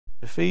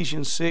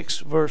Ephesians 6,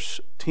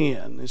 verse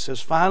 10. It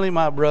says, "Finally,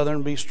 my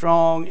brethren, be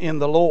strong in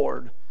the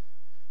Lord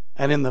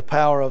and in the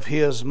power of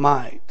His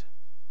might.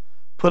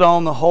 Put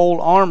on the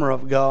whole armor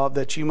of God,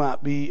 that you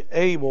might be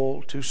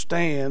able to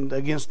stand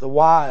against the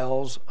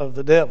wiles of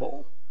the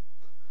devil.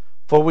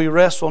 For we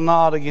wrestle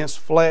not against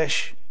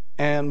flesh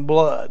and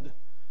blood,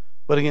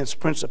 but against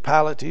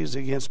principalities,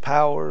 against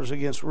powers,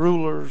 against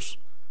rulers,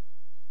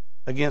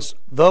 against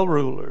the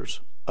rulers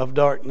of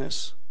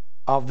darkness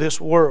of this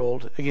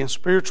world, against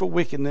spiritual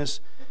wickedness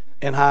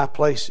in high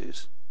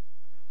places.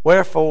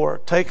 Wherefore,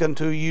 take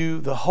unto you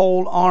the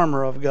whole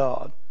armor of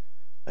God,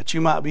 that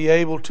you might be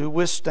able to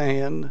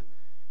withstand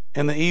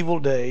in the evil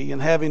day,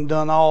 and having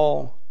done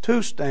all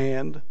to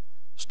stand,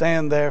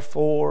 stand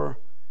therefore,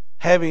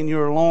 having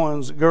your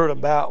loins girt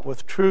about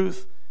with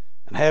truth,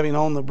 and having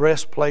on the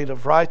breastplate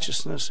of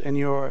righteousness, and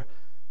your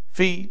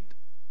feet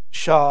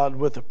shod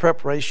with the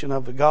preparation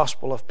of the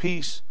gospel of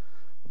peace.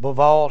 Above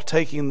all,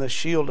 taking the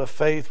shield of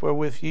faith,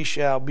 wherewith ye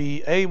shall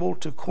be able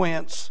to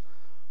quench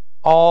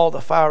all the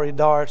fiery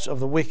darts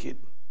of the wicked.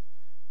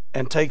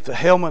 And take the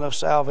helmet of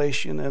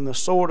salvation and the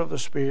sword of the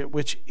Spirit,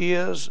 which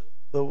is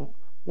the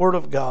Word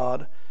of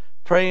God,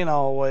 praying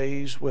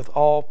always with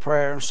all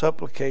prayer and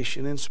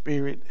supplication in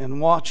spirit, and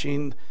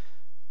watching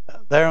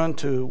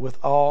thereunto with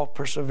all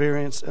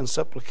perseverance and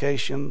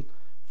supplication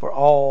for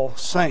all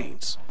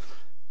saints."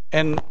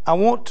 And I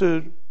want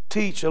to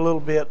teach a little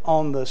bit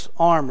on this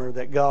armor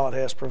that God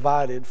has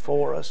provided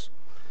for us.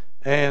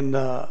 And,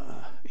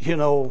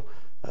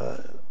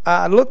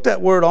 I looked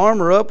that word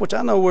armor up, which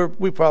I know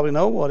we probably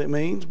know what it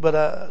means, but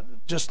I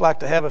just like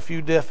to have a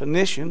few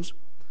definitions.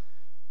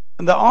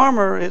 And the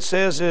armor, it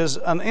says, is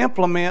an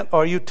implement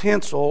or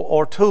utensil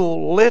or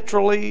tool,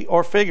 literally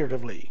or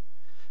figuratively,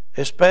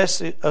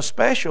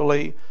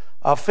 especially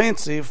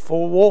offensive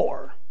for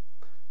war.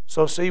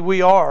 So see,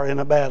 we are in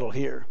a battle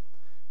here.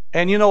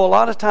 And a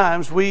lot of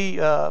times we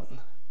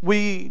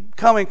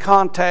come in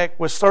contact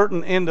with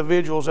certain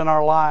individuals in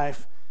our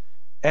life,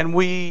 and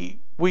we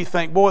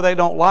think, boy, they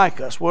don't like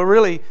us. Well,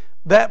 really,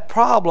 that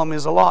problem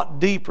is a lot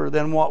deeper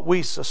than what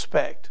we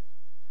suspect.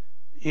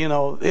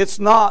 It's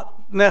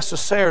not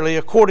necessarily,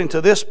 according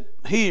to this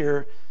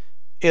here,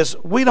 is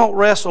we don't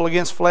wrestle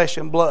against flesh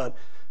and blood.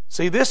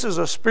 See, this is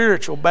a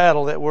spiritual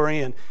battle that we're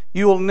in.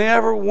 You will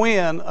never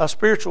win a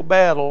spiritual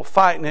battle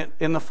fighting it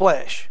in the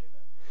flesh.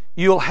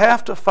 You'll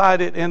have to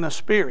fight it in the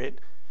Spirit.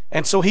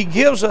 And so He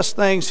gives us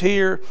things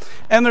here.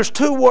 And there's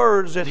two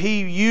words that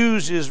He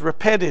uses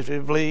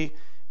repetitively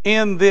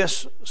in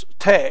this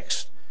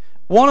text.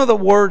 One of the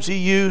words He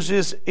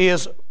uses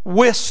is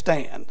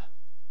withstand.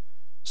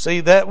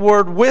 See, that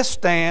word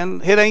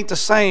withstand, it ain't the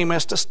same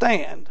as to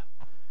stand.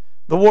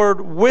 The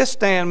word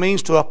withstand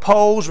means to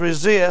oppose,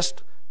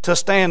 resist, to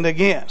stand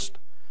against.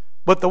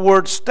 But the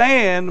word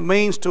stand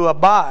means to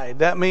abide.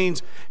 That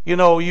means,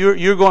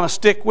 you're going to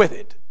stick with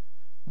it.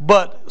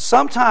 But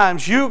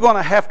sometimes you're going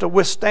to have to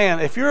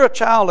withstand. If you're a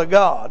child of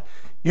God,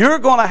 you're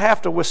going to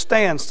have to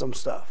withstand some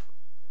stuff.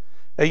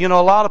 A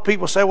lot of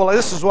people say, well,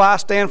 this is why I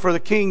stand for the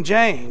King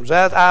James.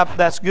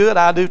 That's good,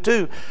 I do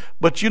too.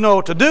 But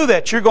to do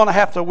that, you're going to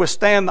have to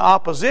withstand the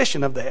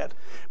opposition of that.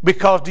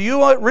 Because do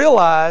you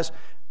realize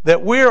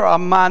that we're a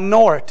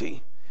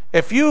minority?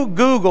 If you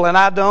Google, and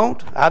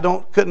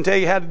couldn't tell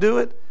you how to do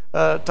it.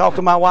 Talk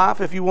to my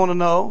wife if you want to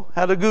know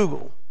how to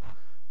Google.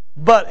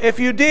 But if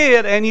you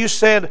did and you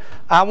said,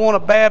 I want a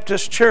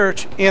Baptist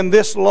church in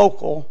this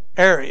local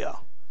area,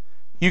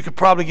 you could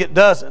probably get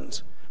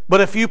dozens. But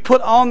if you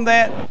put on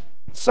that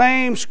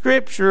same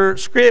script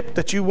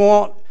that you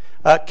want,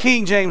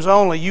 King James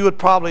only, you would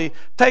probably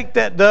take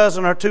that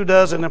dozen or 2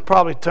 dozen and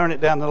probably turn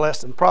it down to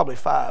less than probably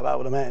 5, I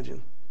would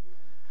imagine.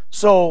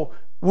 So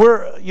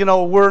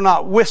we're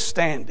not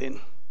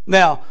withstanding.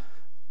 Now,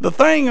 the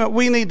thing that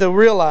we need to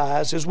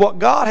realize is what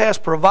God has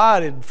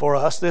provided for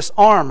us, this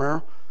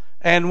armor.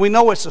 And we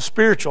know it's a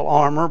spiritual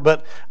armor,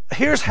 but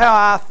here's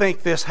how I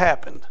think this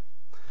happened.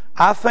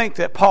 I think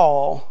that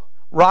Paul,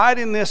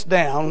 writing this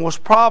down, was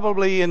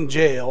probably in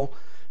jail,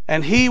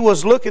 and he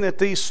was looking at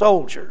these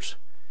soldiers,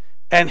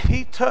 and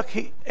he took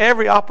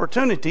every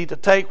opportunity to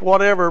take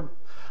whatever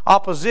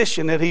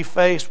opposition that he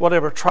faced,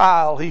 whatever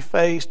trial he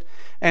faced,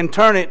 and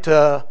turn it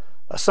to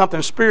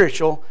something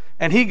spiritual.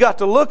 And he got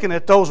to looking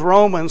at those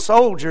Roman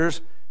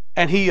soldiers,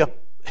 and he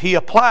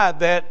applied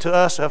that to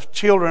us as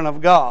children of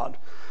God.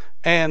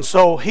 And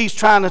so he's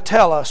trying to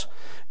tell us,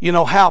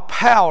 how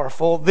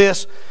powerful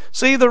this.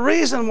 See, the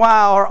reason why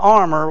our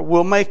armor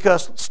will make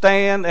us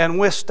stand and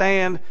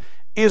withstand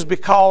is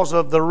because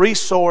of the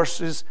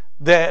resources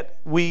that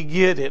we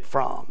get it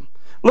from.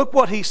 Look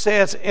what he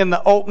says in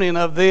the opening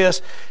of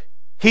this.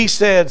 He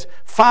says,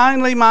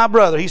 finally, my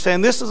brother. He's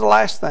saying, this is the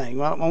last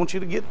thing. I want you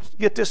to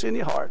get this in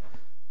your heart.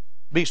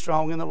 Be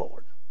strong in the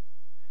Lord.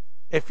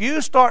 If you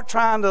start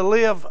trying to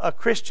live a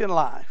Christian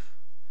life,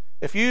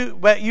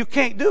 but you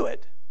can't do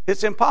it.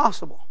 It's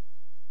impossible.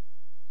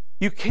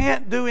 You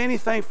can't do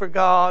anything for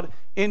God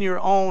in your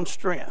own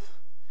strength.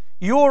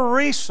 Your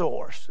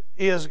resource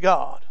is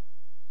God.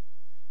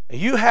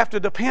 You have to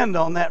depend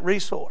on that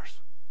resource.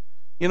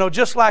 You know,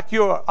 just like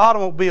your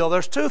automobile,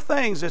 there's two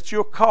things that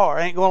your car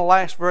ain't going to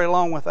last very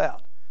long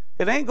without.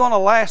 It ain't going to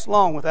last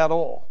long without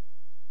oil.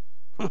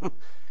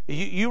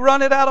 You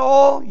run it out of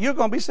oil, you're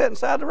going to be sitting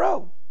side the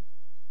road.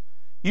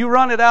 You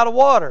run it out of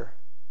water,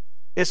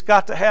 it's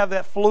got to have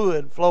that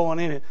fluid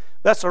flowing in it.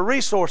 That's a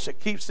resource that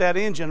keeps that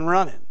engine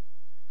running.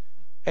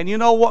 And you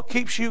know what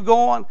keeps you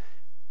going?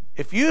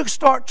 If you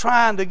start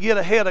trying to get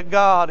ahead of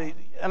God,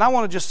 and I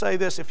want to just say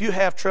this, if you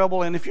have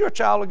trouble, and if you're a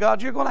child of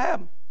God, you're going to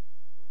have them.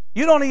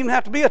 You don't even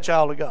have to be a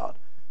child of God.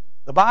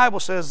 The Bible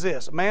says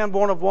this, a man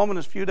born of woman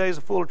is few days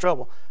full of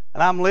trouble.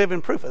 And I'm living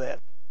proof of that.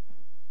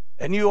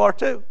 And you are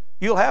too.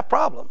 You'll have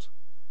problems.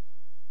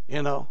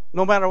 You know,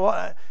 no matter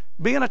what.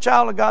 Being a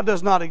child of God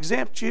does not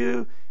exempt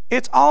you.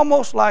 It's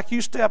almost like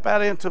you step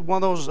out into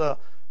one of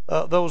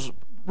those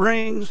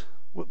rings.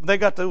 They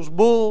got those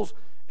bulls,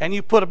 and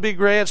you put a big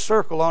red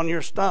circle on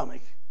your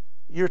stomach.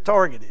 You're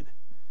targeted.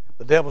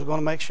 The devil's going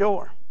to make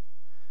sure.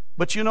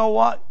 But you know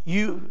what?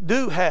 You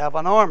do have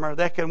an armor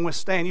that can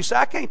withstand. You say,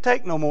 I can't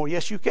take no more.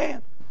 Yes, you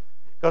can.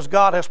 Because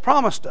God has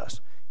promised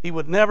us He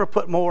would never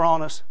put more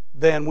on us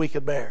than we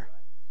could bear.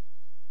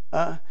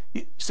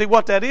 See,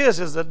 what that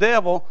is the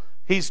devil,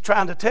 he's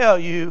trying to tell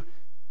you,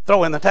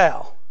 throw in the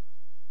towel.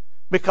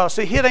 Because,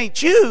 see, it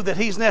ain't you that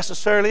he's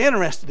necessarily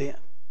interested in.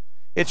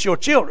 It's your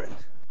children.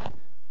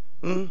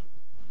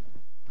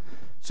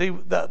 See,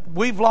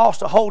 we've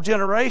lost a whole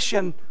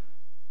generation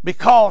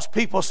because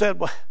people said,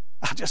 well,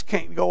 I just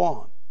can't go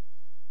on.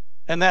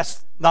 And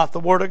that's not the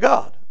Word of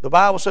God. The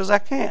Bible says I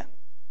can.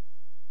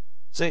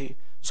 See,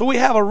 so we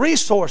have a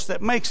resource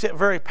that makes it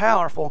very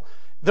powerful.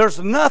 There's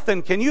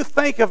nothing, can you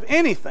think of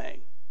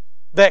anything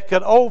that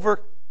could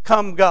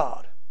overcome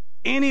God?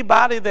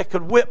 Anybody that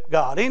could whip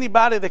God?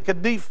 Anybody that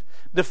could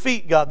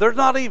defeat God? There's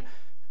not even,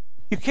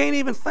 you can't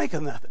even think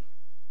of nothing.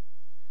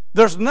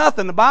 There's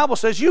nothing. The Bible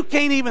says you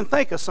can't even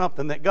think of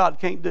something that God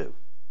can't do.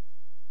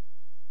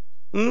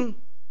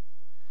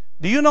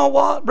 Do you know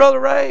what, Brother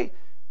Ray?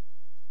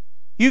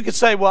 You could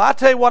say, well, I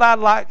tell you what I'd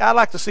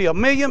like to see 1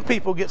 million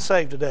people get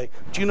saved today.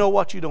 But you know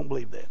what? You don't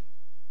believe that.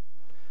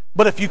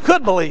 But if you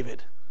could believe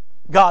it,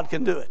 God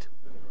can do it.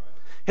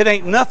 It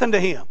ain't nothing to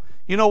Him.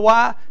 You know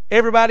why?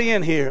 Everybody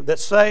in here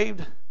that's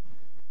saved,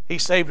 He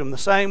saved them the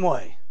same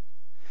way.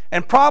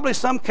 And probably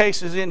some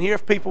cases in here,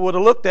 if people would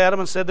have looked at them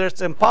and said there's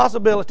an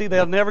impossibility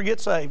they'll never get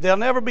saved. They'll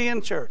never be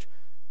in church.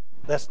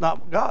 That's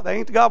not God. That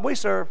ain't the God we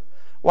serve.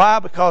 Why?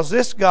 Because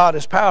this God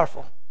is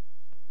powerful.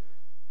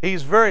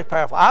 He's very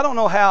powerful. I don't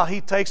know how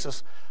He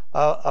takes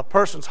a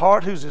person's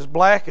heart who's as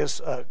black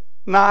as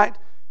night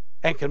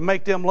and can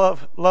make them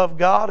love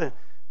God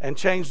and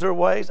change their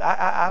ways.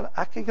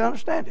 I can't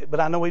understand it, but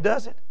I know He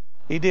does it.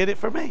 He did it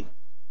for me.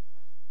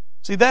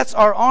 See, that's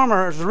our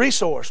armor's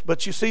resource.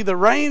 But you see, the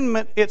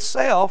raiment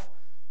itself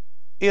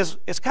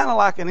it's kind of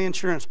like an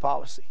insurance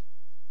policy.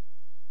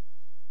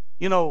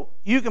 You know,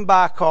 you can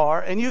buy a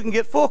car and you can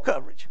get full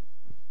coverage.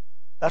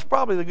 That's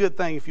probably the good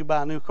thing if you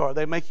buy a new car.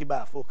 They make you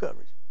buy full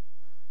coverage.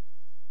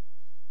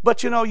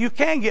 But you know, you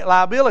can get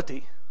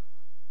liability.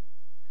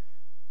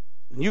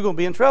 And you're going to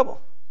be in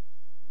trouble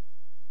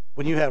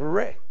when you have a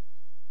wreck.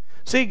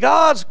 See,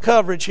 God's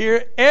coverage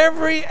here,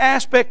 every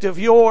aspect of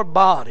your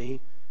body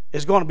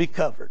is going to be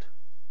covered.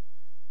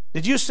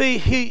 Did you see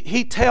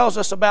he tells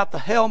us about the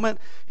helmet?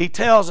 He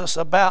tells us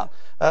about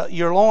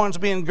your loins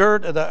being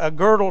girded, a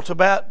girdle to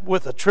bat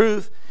with the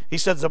truth. He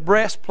says the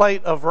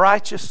breastplate of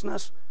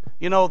righteousness.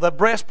 You know, the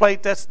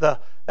breastplate,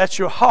 that's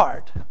your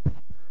heart.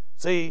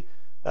 See,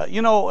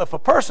 you know, if a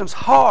person's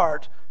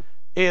heart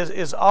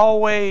is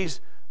always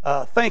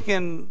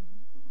thinking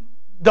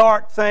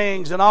dark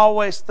things and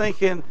always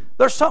thinking,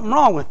 there's something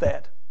wrong with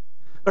that.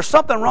 There's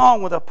something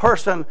wrong with a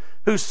person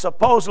who's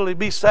supposedly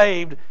be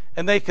saved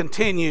and they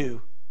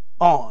continue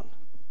on.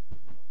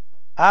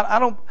 I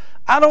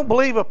don't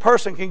believe a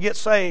person can get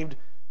saved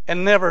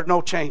and never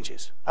no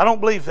changes. I don't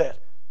believe that.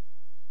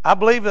 I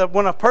believe that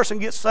when a person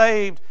gets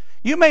saved,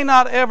 you may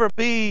not ever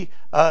be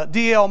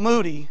D.L.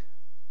 Moody.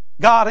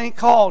 God ain't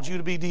called you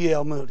to be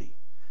D.L. Moody.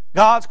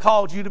 God's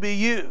called you to be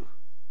you.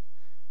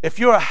 If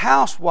you're a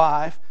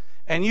housewife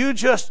and you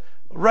just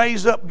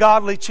raise up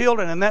godly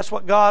children and that's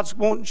what God's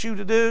wanting you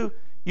to do,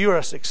 you're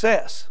a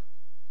success.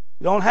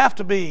 You don't have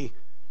to be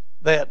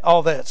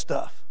all that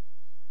stuff.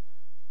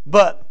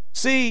 But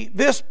see,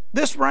 this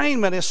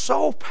raiment is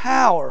so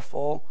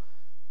powerful.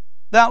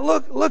 Now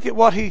look at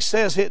what he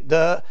says it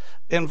does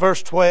in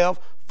verse 12.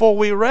 For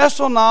we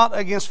wrestle not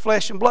against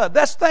flesh and blood.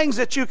 That's things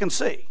that you can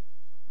see.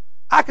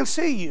 I can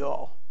see you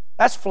all.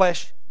 That's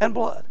flesh and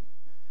blood.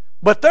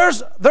 But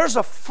there's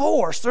a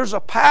force, there's a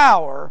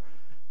power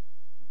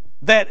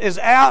that is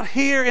out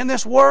here in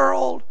this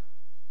world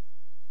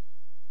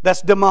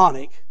that's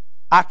demonic.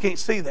 I can't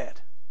see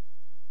that.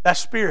 That's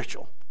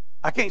spiritual.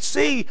 I can't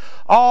see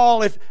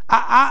all. If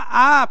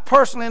I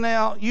personally,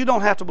 now you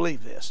don't have to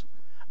believe this.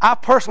 I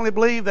personally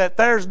believe that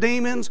there's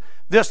demons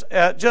just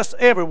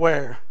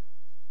everywhere,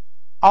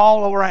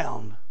 all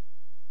around,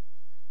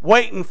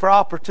 waiting for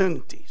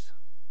opportunities.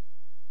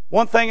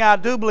 One thing I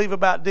do believe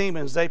about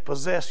demons, they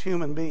possess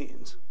human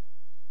beings.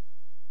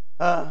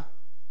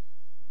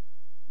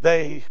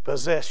 they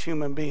possess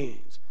human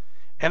beings.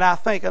 And I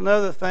think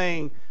another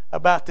thing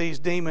about these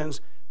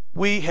demons,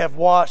 we have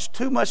watched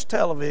too much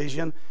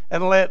television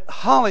and let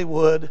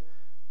Hollywood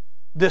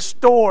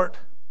distort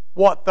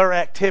what their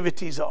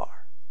activities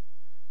are.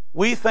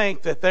 We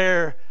think that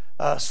they're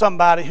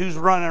somebody who's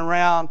running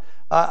around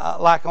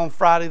like on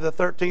Friday the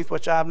 13th,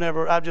 which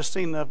I've just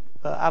seen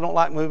I don't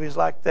like movies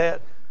like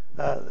that.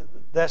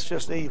 That's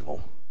just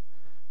evil.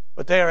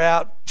 But they're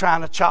out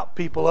trying to chop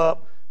people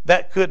up.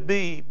 That could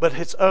be, but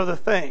it's other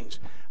things.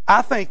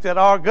 I think that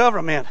our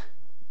government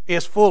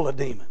is full of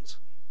demons.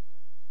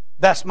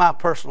 That's my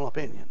personal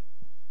opinion.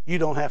 You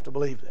don't have to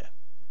believe that.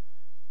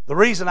 The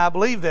reason I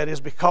believe that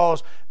is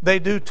because they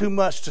do too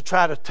much to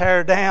try to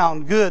tear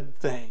down good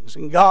things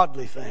and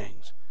godly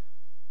things.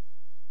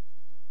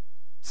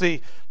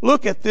 See,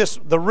 look at this,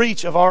 the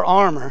reach of our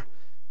armor.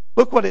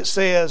 Look what it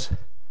says. It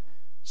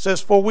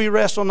says, for we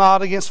wrestle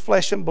not against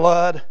flesh and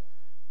blood,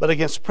 but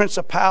against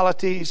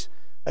principalities,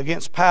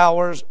 against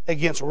powers,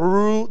 against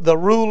the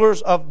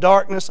rulers of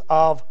darkness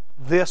of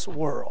this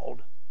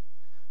world.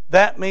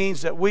 That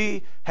means that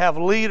we have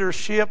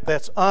leadership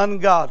that's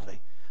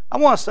ungodly. I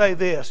want to say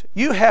this.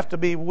 You have to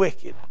be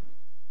wicked.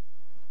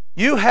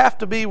 You have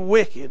to be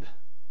wicked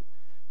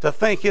to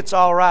think it's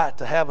all right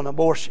to have an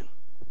abortion.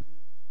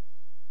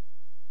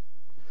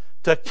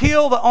 To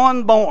kill the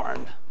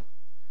unborn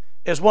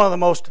is one of the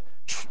most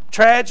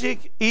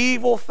tragic,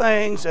 evil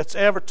things that's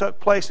ever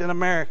took place in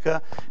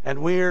America,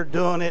 and we're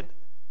doing it,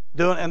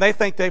 and they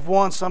think they've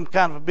won some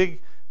kind of a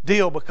big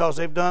deal because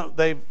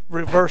they've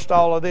reversed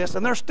all of this,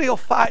 and they're still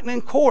fighting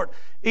in court.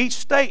 Each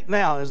state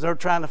now is they're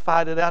trying to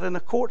fight it out in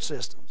the court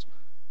systems.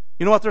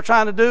 You know what they're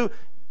trying to do?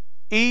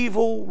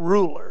 Evil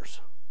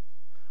rulers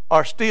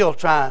are still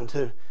trying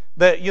to.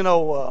 I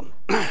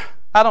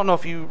don't know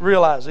if you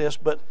realize this,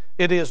 but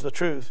it is the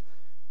truth.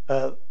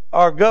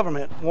 Our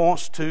government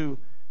wants to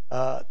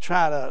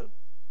try to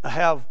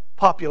have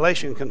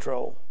population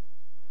control.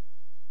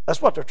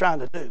 That's what they're trying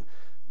to do.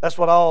 That's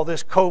what all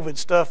this COVID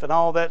stuff and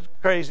all that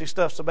crazy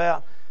stuff's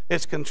about.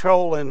 It's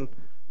controlling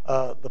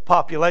the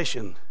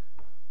population.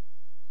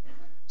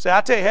 See,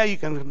 I tell you how you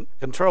can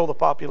control the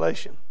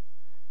population.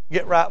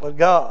 Get right with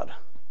God.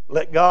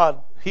 Let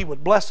God, He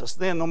would bless us.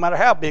 Then no matter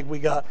how big we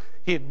got,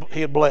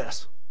 He'd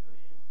bless.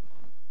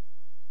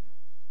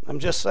 I'm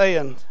just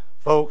saying,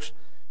 folks,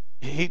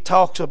 He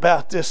talks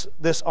about this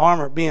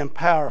armor being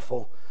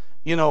powerful.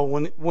 You know,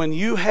 when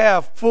you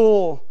have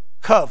full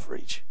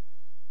coverage,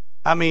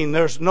 I mean,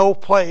 there's no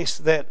place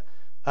that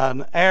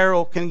an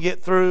arrow can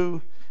get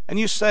through. And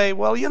you say,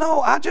 well,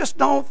 I just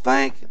don't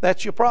think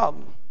that's your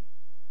problem.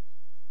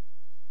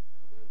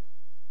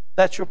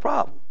 That's your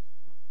problem.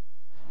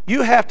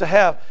 You have to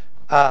have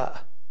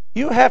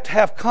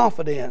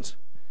confidence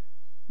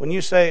when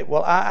you say,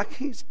 well, I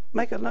can't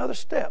make another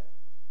step.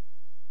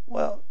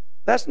 Well,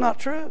 that's not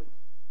true.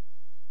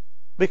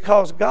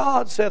 Because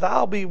God said,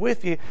 I'll be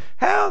with you.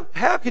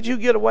 How could you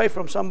get away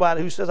from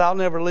somebody who says, I'll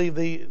never leave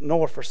thee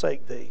nor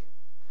forsake thee?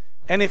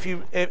 And if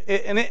you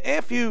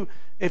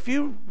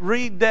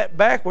read that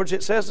backwards,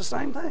 it says the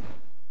same thing.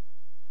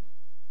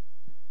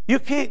 You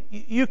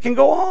can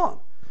go on.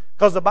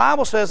 Because the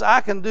Bible says,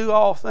 I can do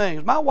all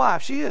things. My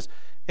wife,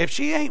 if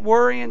she ain't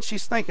worrying,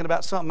 she's thinking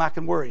about something I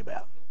can worry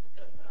about.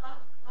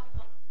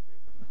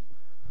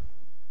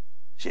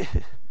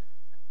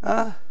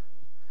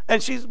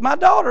 And my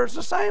daughter's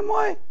the same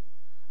way.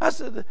 I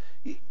said,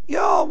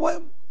 y'all,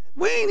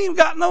 we ain't even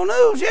got no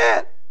news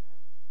yet.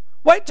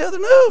 Wait till the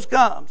news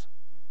comes.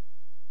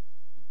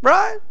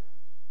 Right?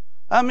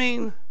 I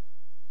mean,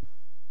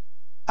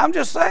 I'm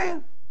just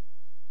saying.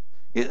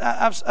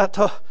 I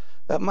told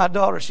my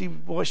daughter, she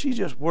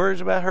just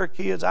worries about her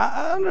kids.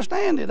 I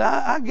understand it.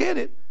 I get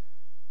it.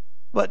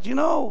 But,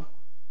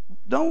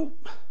 don't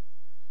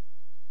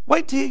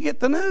wait till you get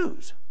the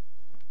news.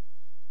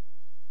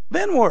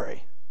 Then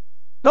worry.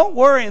 Don't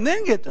worry and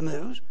then get the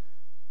news.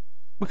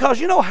 Because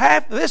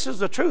this is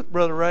the truth,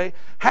 Brother Ray.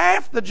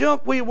 Half the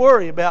junk we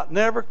worry about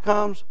never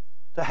comes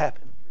to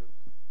happen.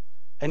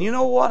 And you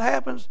know what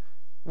happens?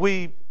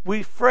 We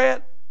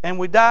fret and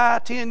we die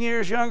 10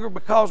 years younger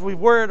because we've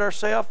worried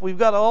ourselves. We've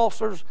got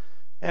ulcers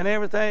and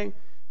everything.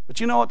 But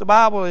you know what? The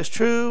Bible is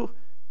true.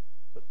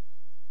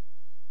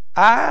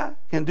 I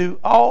can do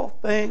all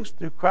things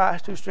through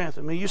Christ who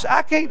strengthens me. You say,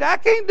 I can't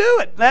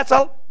do it.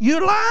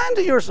 You're lying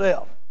to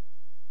yourself.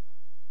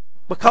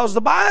 Because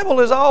the Bible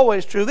is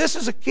always true. This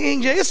is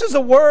this is the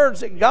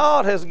words that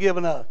God has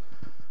given us.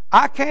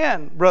 I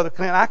can, Brother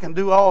Clint, I can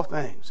do all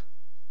things.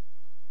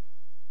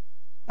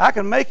 I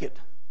can make it.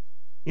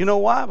 You know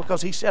why?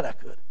 Because He said I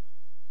could.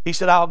 He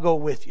said, I'll go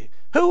with you.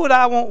 Who would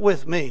I want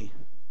with me?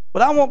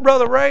 Would I want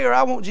Brother Ray or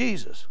I want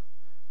Jesus?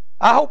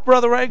 I hope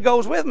Brother Ray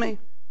goes with me,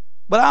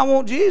 but I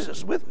want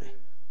Jesus with me.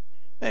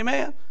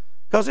 Amen?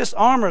 Because this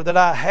armor that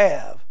I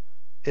have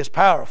is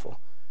powerful.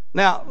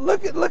 Now,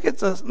 look at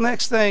the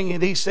next thing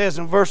that he says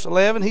in verse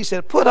 11. He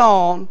said, put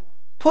on.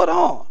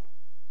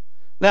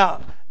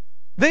 Now,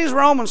 these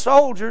Roman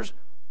soldiers,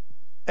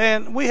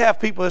 and we have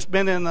people that's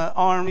been in the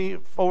army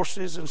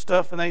forces and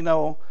stuff, and they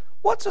know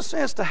what's the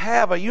sense to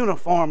have a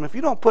uniform if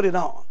you don't put it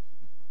on?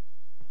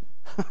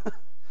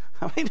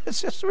 I mean,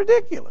 it's just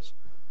ridiculous.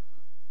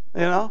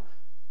 You know?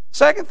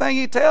 Second thing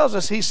he tells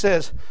us, he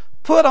says,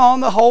 put on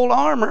the whole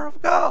armor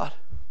of God.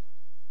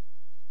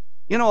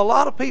 You know, a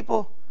lot of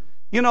people,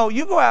 you know,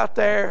 you go out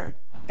there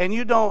and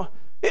you don't,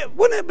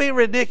 wouldn't it be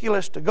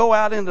ridiculous to go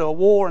out into a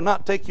war and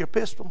not take your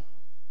pistol?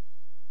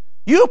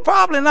 You're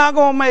probably not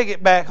going to make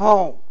it back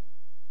home.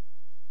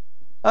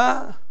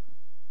 I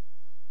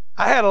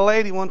had a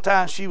lady one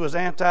time, she was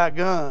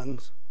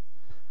anti-guns,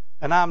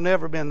 and I've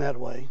never been that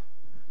way.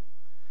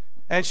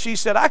 And she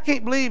said, I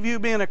can't believe you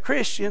being a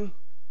Christian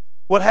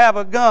would have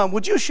a gun.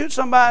 Would you shoot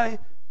somebody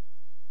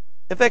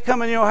if they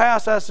come in your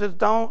house? I said,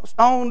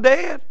 stone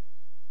dead.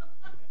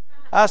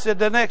 I said,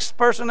 the next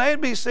person they'd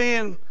be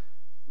seeing,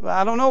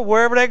 I don't know,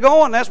 wherever they're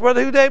going, that's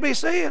who they'd be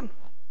seeing.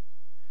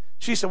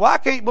 She said, well, I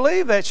can't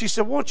believe that. She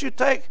said, won't you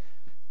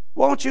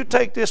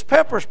take this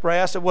pepper spray?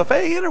 I said, well, if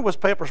they enter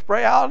with pepper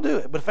spray, I'll do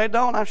it. But if they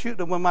don't, I'm shooting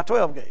them with my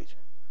 12 gauge.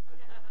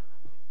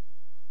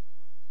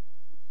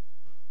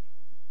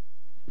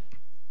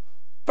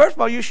 First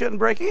of all, you shouldn't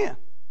break in.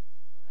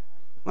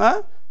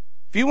 Huh?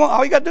 If you want,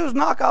 all you got to do is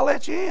knock, I'll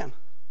let you in.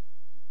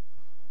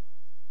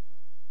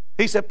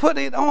 He said, put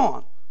it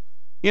on.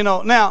 You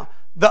know, now,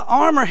 the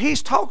armor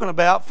he's talking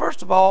about,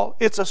 first of all,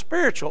 it's a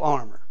spiritual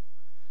armor.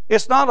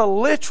 It's not a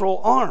literal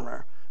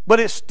armor, but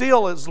it's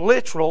still as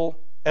literal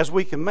as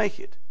we can make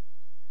it.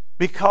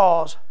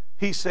 Because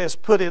he says,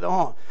 put it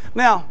on.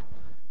 Now,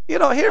 you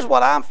know, here's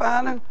what I'm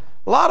finding.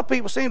 A lot of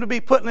people seem to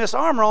be putting this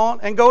armor on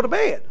and go to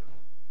bed.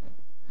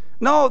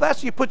 No,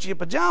 that's you put your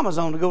pajamas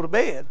on to go to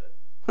bed.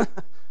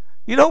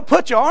 You don't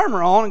put your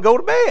armor on and go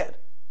to bed.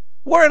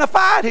 We're in a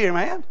fight here,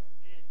 man.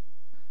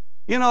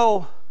 You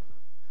know,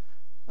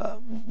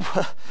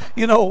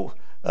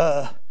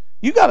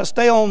 you got to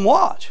stay on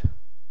watch.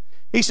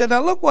 He said,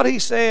 now look what he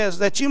says,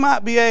 that you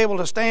might be able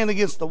to stand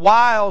against the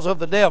wiles of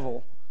the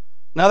devil.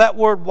 Now that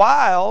word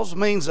wiles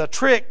means a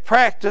trick,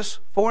 practice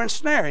for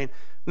ensnaring.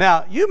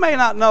 Now, you may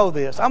not know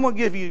this. I'm going to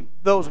give you,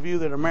 those of you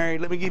that are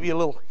married, let me give you a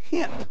little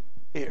hint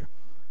here.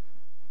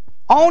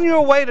 On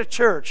your way to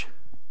church,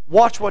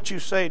 watch what you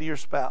say to your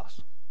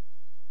spouse.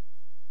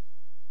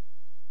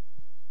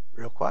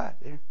 Real quiet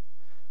there.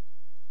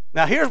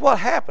 Now here's what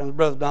happens,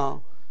 Brother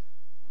Don.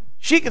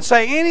 She can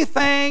say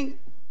anything,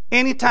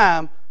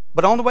 anytime,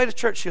 but on the way to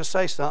church she'll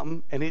say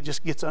something and it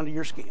just gets under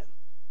your skin.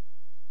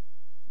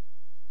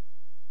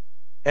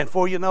 And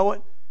before you know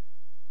it,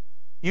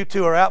 you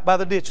two are out by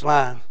the ditch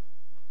line.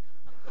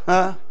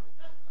 Huh?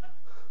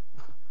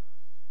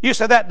 You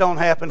said that don't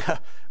happen.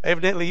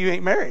 Evidently you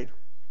ain't married.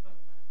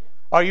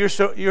 Or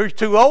you're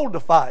too old to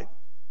fight.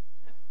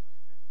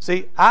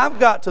 See, I've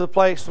got to the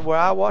place where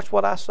I watch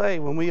what I say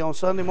when we on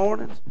Sunday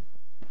mornings.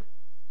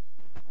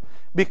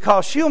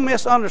 Because she'll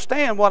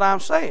misunderstand what I'm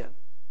saying.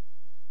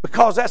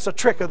 Because that's a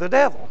trick of the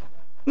devil.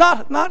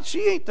 Not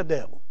she ain't the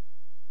devil.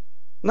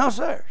 No,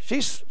 sir.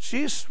 She's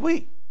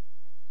sweet.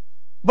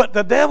 But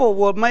the devil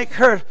will make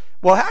her,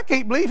 well, I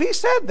can't believe he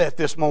said that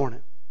this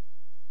morning.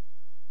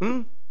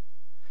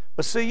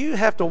 But see, you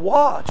have to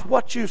watch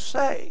what you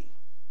say.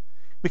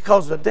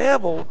 Because the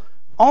devil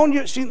on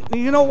you,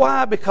 you know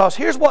why? Because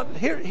here's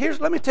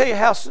let me tell you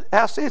how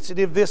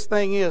sensitive this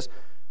thing is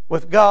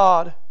with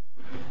God.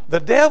 The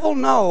devil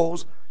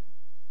knows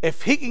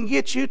if he can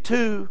get you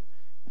to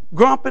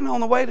grumping on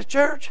the way to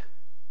church,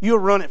 you'll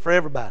run it for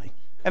everybody.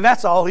 And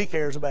that's all he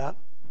cares about.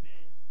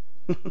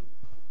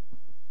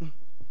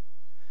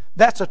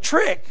 That's a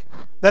trick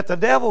that the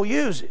devil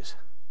uses.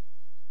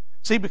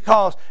 See,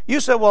 because you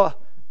say, well,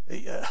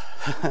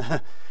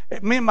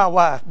 me and my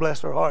wife,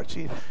 bless her heart,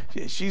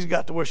 she's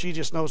got to where she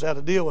just knows how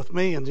to deal with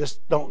me and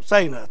just don't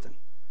say nothing.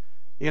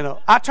 You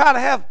know, I try to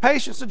have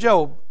patience of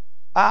Job.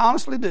 I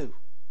honestly do.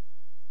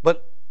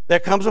 But there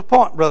comes a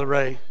point, Brother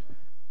Ray,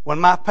 when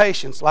my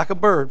patience, like a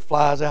bird,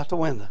 flies out the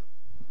window.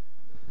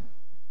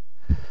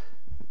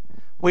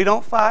 We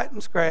don't fight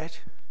and scratch.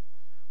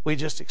 We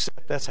just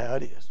accept that's how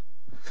it is.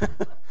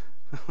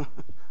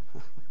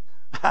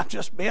 I'm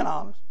just being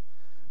honest,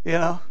 you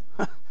know.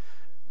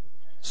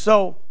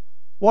 So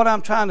what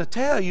I'm trying to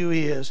tell you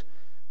is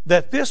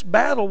that this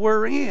battle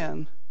we're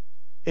in,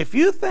 if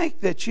you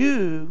think that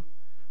you,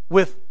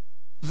 with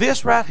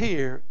this right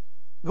here,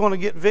 going to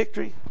get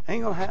victory,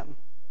 ain't going to happen.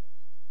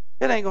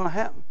 It ain't going to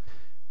happen.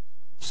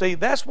 See,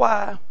 that's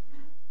why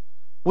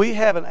we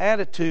have an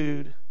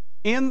attitude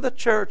in the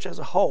church as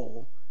a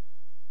whole.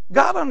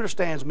 God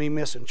understands me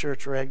missing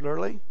church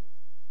regularly.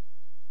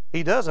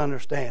 He does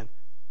understand.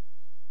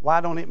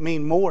 Why don't it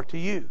mean more to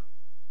you?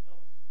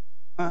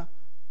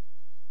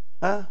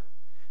 Huh?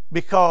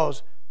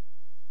 Because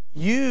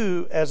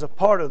you, as a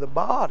part of the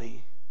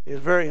body, is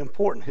very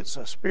important. It's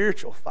a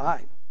spiritual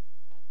fight.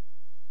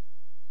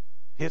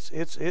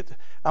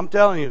 I'm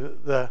telling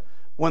you,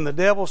 when the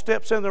devil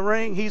steps in the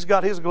ring, he's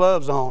got his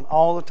gloves on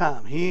all the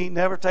time. He ain't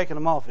never taking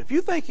them off. If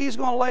you think he's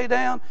going to lay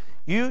down,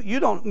 you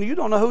don't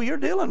know who you're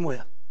dealing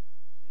with.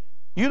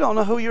 You don't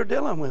know who you're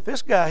dealing with.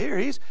 This guy here,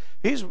 he's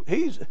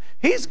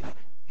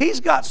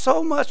got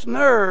so much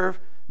nerve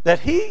that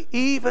he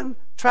even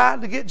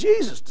tried to get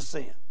Jesus to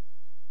sin.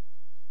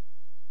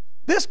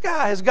 This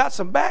guy has got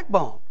some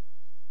backbone.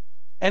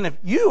 And if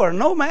you are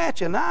no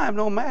match and I am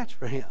no match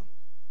for him.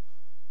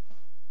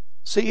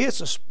 See,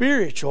 it's a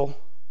spiritual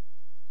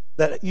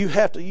that you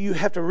have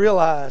to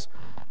realize,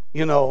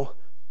 you know,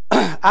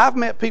 I've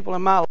met people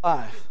in my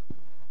life,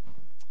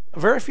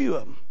 very few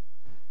of them,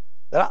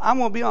 that I'm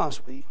going to be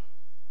honest with you,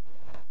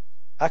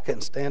 I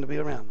couldn't stand to be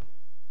around them.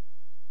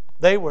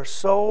 They were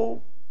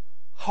so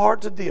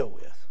hard to deal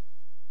with.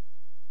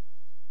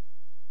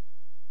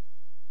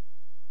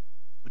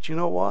 But you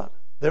know what?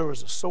 There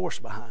was a source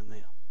behind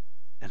them,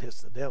 and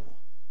it's the devil.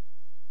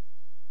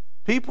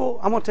 People,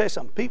 I'm going to tell you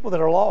something, people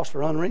that are lost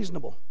are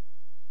unreasonable.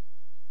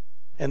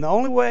 And the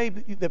only way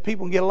that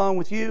people can get along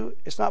with you,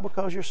 it's not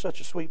because you're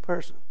such a sweet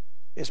person.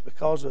 It's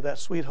because of that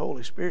sweet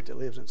Holy Spirit that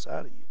lives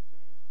inside of you.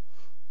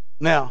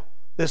 Now,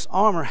 this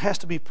armor has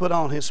to be put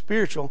on his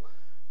spiritual,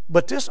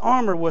 but this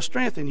armor will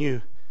strengthen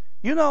you.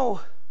 You know,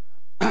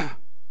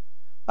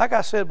 like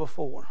I said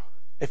before,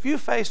 if you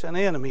face an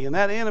enemy and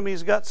that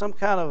enemy's got some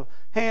kind of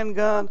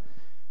handgun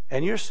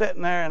and you're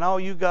sitting there and all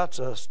you got's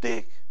a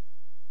stick,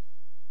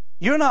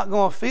 you're not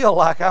going to feel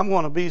like I'm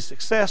going to be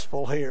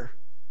successful here,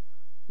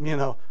 you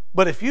know.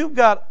 But if you've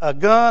got a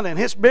gun and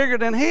it's bigger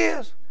than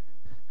his,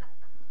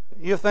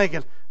 you're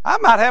thinking, I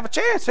might have a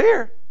chance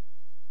here.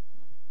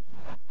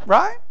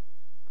 Right?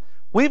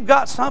 We've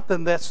got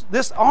something that's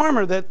this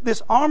armor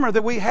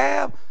that we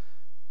have.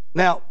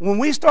 Now, when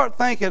we start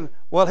thinking,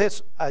 well,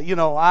 it's you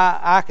know,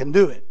 I can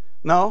do it.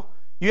 No,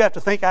 you have to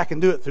think I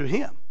can do it through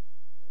him.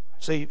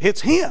 See,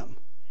 it's him.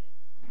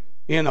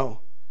 You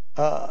know,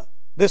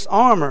 this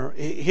armor,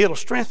 it'll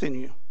strengthen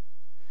you.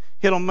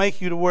 It'll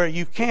make you to where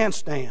you can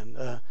stand.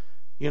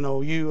 You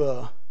know,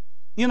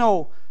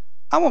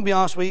 I'm going to be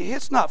honest with you,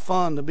 it's not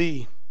fun to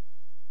be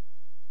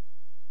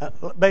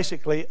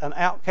basically an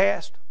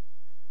outcast.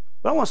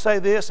 But I want to say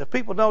this, if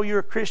people know you're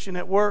a Christian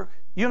at work,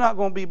 you're not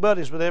going to be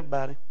buddies with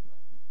everybody.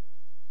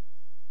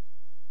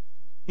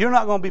 You're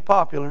not going to be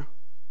popular.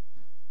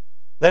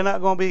 They're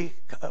not going to be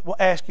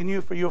asking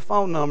you for your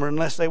phone number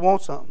unless they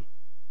want something.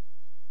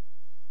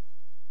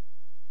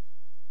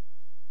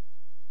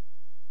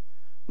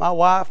 My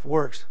wife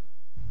works,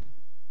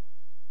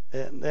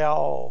 and they're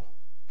all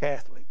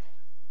Catholic.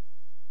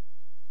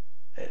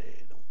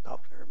 They don't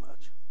talk to her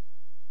much.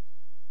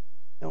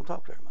 They don't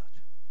talk to her much.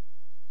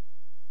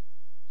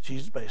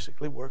 She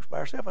basically works by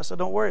herself. I said,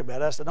 don't worry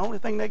about it. I said, the only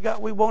thing they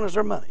got we want is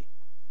their money.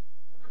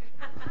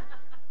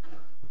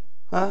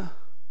 Huh?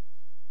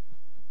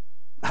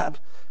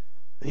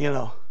 You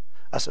know,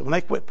 I said, when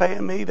they quit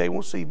paying me, they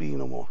won't see me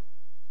no more.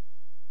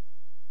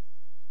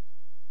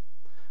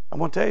 I'm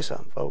going to tell you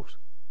something, folks.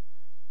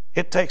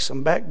 It takes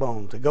some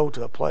backbone to go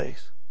to a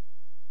place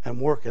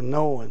and work and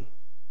knowing.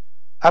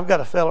 I've got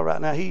a fellow right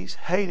now, he's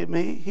hated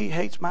me. He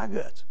hates my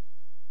guts.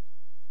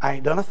 I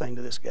ain't done a thing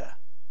to this guy.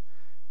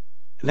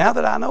 Now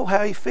that I know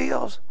how he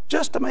feels,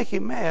 just to make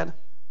him mad,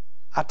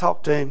 I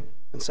talk to him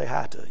and say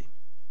hi to him.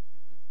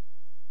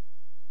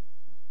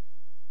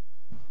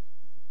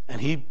 And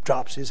he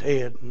drops his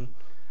head and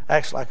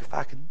acts like if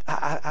I could,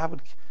 I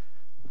would.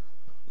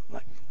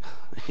 Like,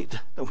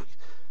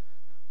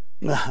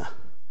 nah.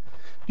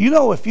 You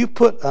know, if you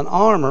put an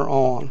armor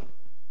on,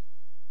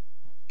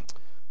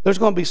 there's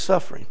going to be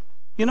suffering.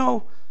 You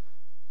know,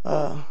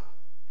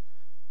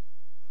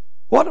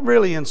 what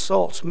really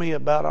insults me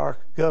about our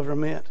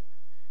government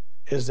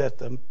is that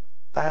the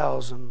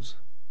thousands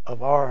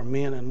of our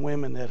men and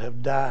women that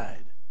have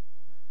died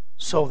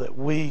so that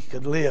we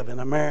could live in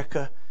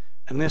America,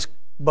 and this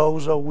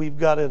bozo we've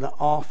got in the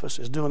office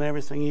is doing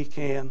everything he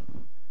can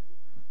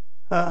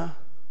to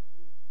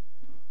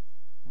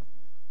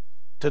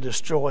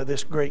destroy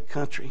this great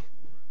country.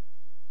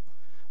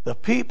 The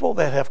people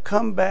that have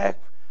come back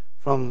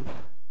from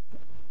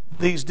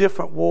these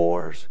different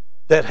wars,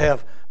 that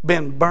have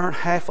been burnt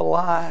half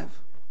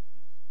alive,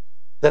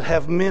 that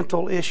have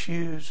mental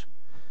issues,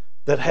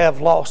 that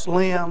have lost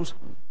limbs,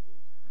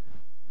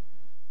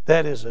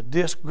 that is a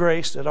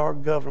disgrace that our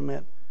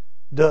government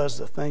does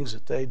the things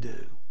that they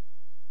do.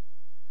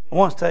 I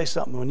want to tell you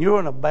something. When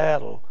you're in a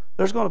battle,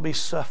 there's going to be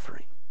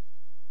suffering.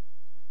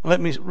 Let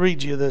me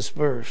read you this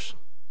verse.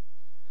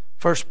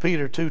 1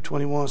 Peter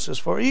 2:21 says,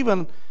 for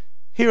even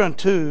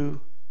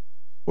hereunto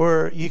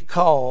were ye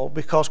called,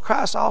 because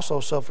Christ also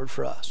suffered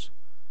for us,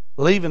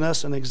 leaving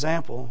us an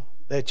example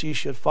that ye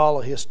should follow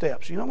his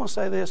steps. You know, I'm going to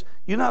say this.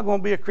 You're not going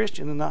to be a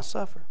Christian and not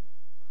suffer.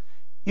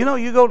 You know,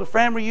 you go to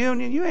family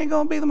reunion, you ain't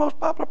going to be the most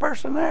popular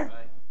person there.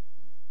 Right.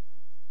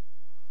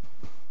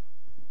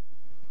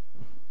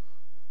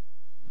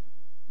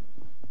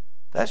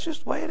 That's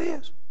just the way it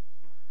is.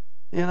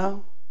 You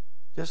know,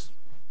 just,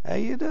 how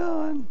you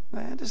doing?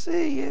 Glad to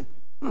see you.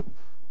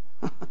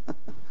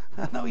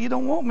 I know you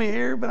don't want me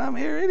here, but I'm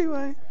here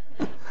anyway.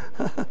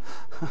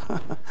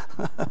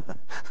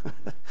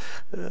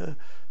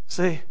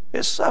 See,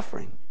 it's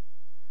suffering.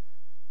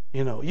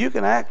 You know, you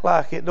can act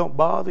like it don't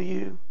bother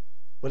you,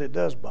 but it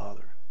does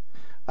bother.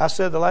 I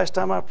said the last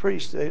time I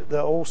preached,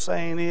 the old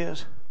saying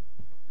is,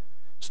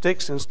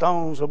 sticks and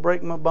stones will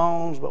break my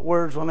bones, but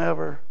words will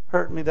never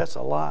hurt me, that's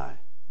a lie.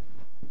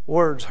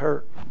 Words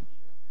hurt.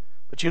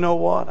 But you know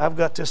what? I've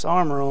got this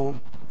armor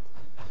on,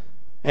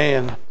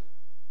 and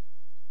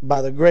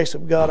by the grace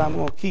of God, I'm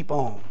going to keep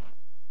on.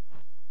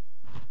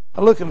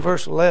 I look in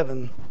verse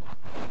 11.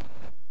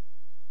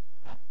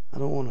 I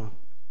don't want to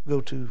go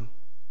too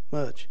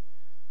much.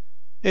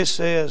 It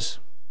says,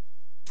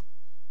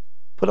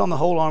 put on the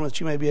whole armor that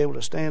you may be able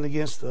to stand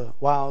against the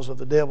wiles of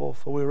the devil,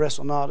 for we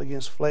wrestle not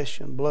against flesh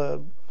and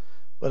blood,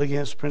 but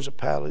against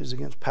principalities,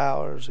 against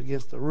powers,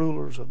 against the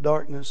rulers of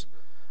darkness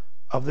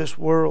of this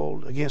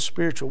world, against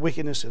spiritual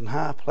wickedness in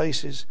high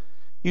places.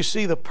 You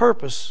see the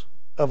purpose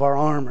of our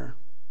armor.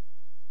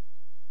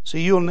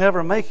 See, you'll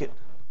never make it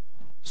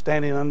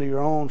standing under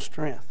your own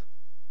strength.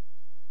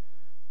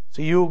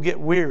 See, you'll get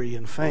weary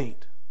and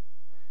faint.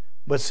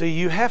 But see,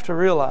 you have to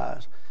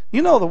realize,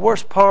 you know, the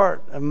worst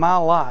part of my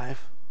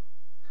life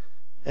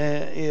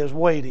is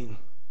waiting.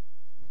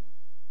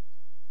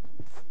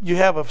 You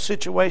have a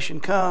situation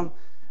come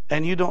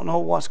and you don't know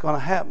what's going to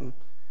happen,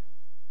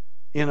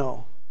 you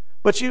know.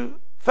 But you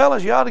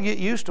fellas, you ought to get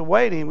used to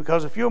waiting,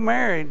 because if you're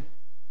married,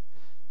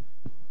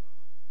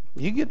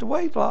 you get to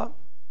wait a lot.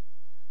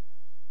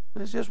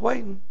 It's just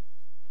waiting.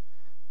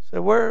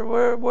 So where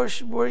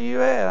are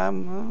you at?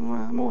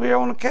 I'm over here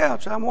on the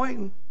couch. I'm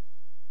waiting.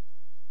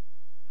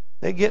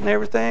 They're getting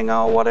everything,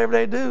 all whatever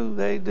they do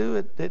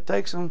it. It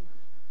takes them.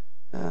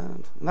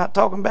 Not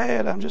talking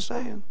bad. I'm just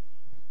saying.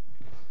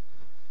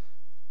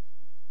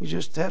 You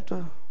just have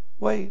to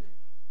wait.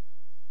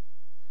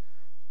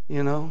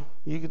 You know,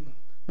 you could.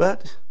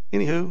 But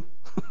anywho,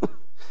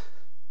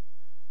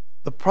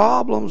 the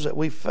problems that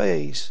we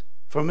face,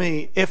 for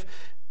me, if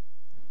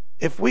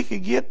we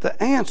could get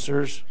the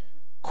answers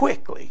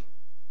quickly,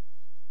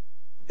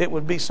 it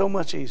would be so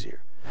much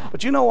easier.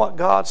 But you know what,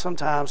 God,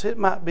 sometimes it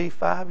might be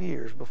 5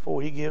 years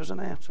before He gives an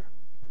answer.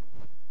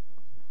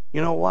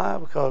 You know why?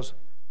 Because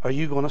are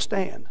you going to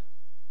stand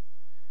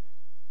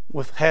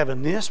with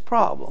having this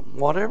problem,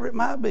 whatever it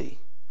might be,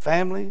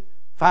 family,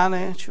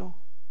 financial?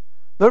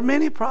 There are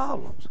many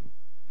problems,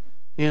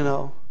 you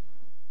know.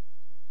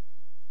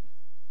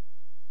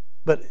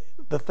 But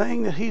the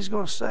thing that He's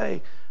going to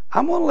say,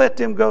 I'm going to let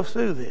them go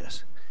through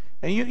this.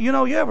 And you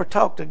know, you ever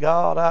talk to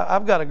God?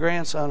 I've got a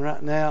grandson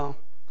right now,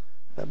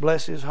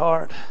 bless his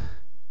heart.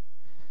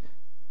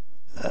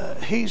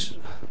 He's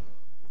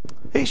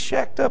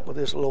shacked up with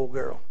this little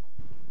girl.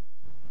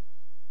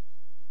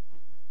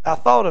 I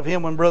thought of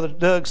him when Brother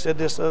Doug said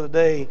this the other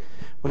day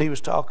when he was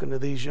talking to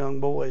these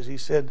young boys. He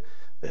said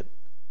that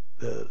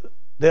the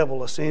devil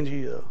will send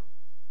you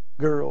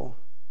a girl.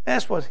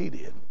 That's what he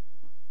did,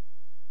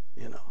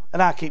 you know.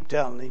 And I keep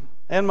telling him,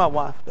 and my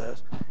wife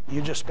does,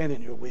 you're just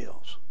spinning your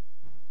wheels.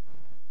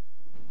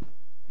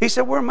 He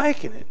said, we're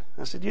making it.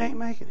 I said, you ain't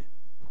making it.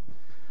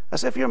 I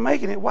said, if you're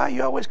making it, why are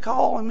you always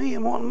calling me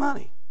and wanting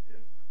money?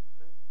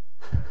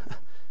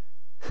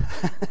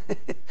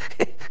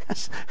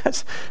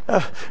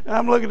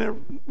 I'm looking at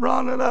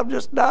Ron and I'm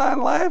just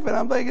dying laughing.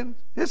 I'm thinking,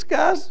 this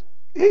guy's,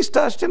 he's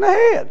touched in the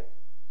head.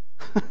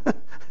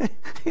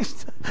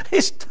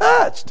 he's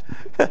touched.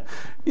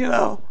 You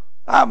know,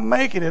 I'm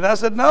making it. I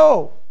said,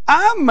 no,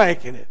 I'm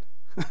making it.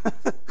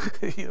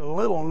 You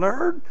little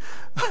nerd.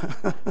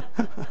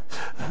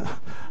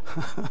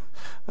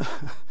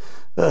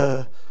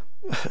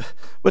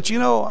 But you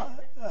know,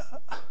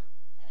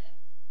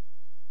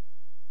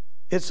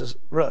 it's a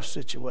rough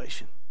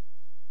situation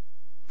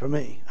for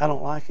me. I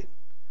don't like it.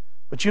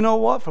 But you know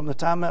what? From the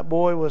time that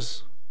boy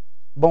was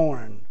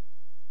born,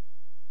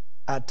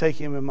 I'd take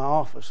him in my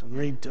office and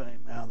read to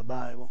him out of the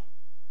Bible.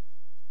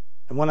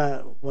 And when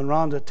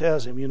Rhonda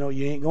tells him, you know,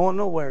 you ain't going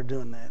nowhere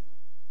doing that,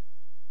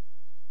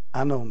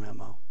 I know,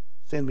 Memo.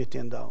 Send me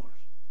 $10.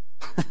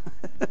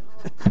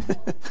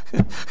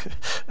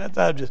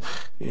 I'm just,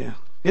 yeah.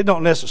 It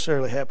don't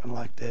necessarily happen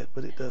like that,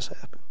 but it does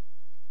happen.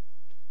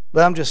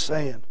 But I'm just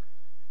saying,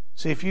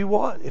 see, if you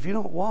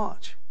don't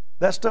watch,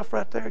 that stuff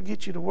right there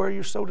gets you to where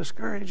you're so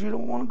discouraged you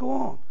don't want to go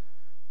on.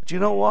 But you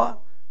know what?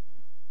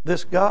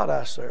 This God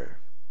I serve,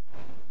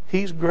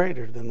 He's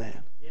greater than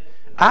that.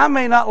 I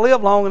may not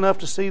live long enough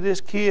to see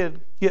this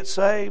kid get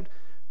saved,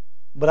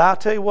 but I'll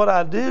tell you what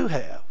I do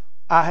have.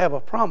 I have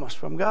a promise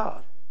from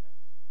God.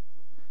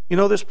 You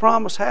know, this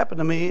promise happened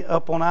to me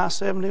up on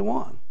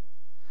I-71.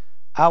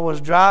 I was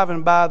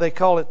driving by, they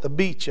call it the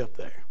beach up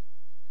there,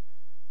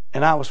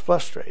 and I was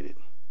frustrated.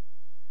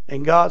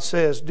 And God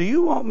says, do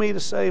you want me to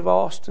save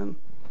Austin?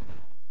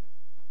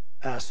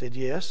 I said,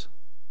 yes.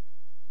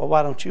 Well,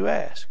 why don't you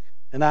ask?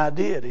 And I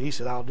did. And He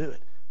said, I'll do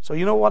it. So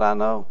you know what I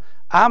know?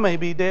 I may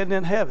be dead and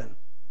in heaven,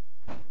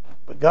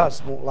 but God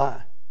won't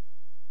lie.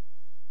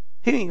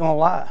 He ain't going to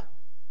lie.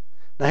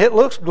 Now, it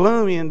looks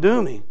gloomy and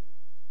doomy,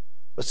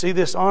 but see,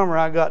 this armor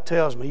I got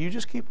tells me, you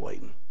just keep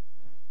waiting.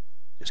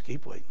 Just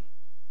keep waiting.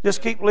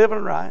 Just keep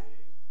living right.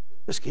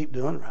 Just keep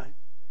doing right.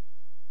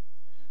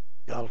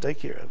 God will take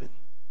care of it.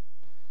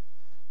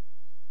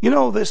 You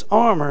know, this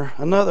armor,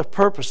 another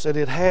purpose that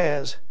it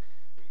has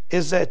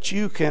is that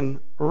you can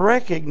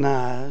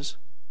recognize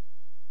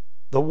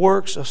the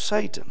works of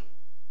Satan.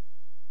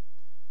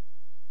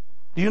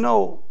 Do you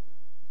know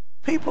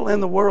People in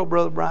the world,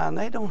 Brother Brian,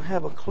 they don't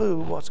have a clue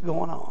what's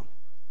going on.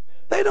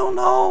 They don't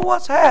know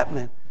what's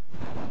happening.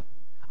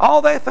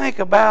 All they think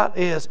about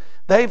is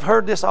they've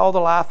heard this all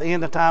their life, the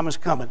end of time is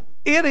coming.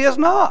 It is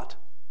not.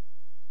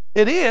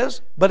 It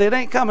is, but it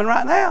ain't coming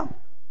right now.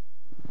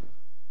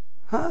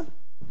 Huh?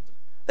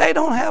 They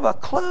don't have a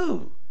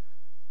clue.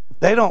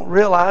 They don't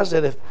realize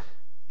that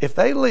if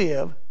they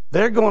live,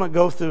 they're going to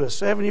go through a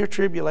 7-year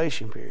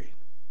tribulation period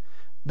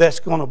that's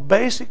going to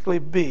basically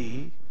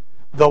be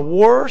the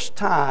worst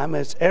time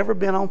that's ever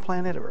been on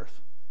planet Earth.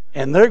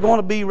 And they're going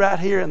to be right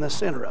here in the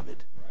center of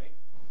it.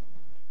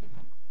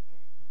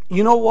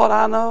 You know what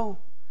I know?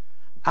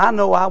 I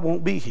know I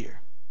won't be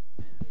here.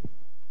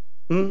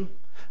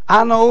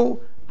 I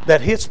know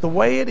that it's the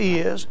way it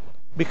is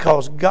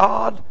because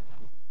God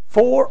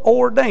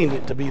foreordained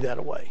it to be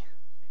that way.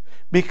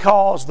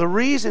 Because the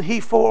reason He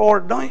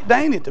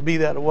foreordained it to be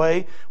that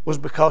way was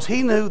because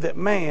He knew that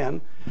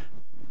man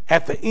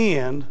at the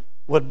end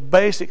would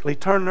basically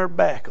turn their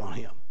back on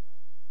Him.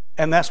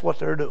 And that's what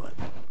they're doing.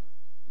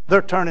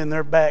 They're turning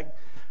their back.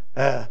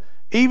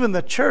 Even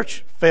the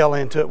church fell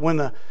into it. When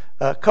the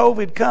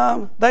COVID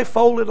come, they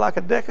folded like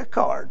a deck of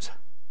cards.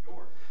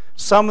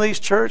 Some of these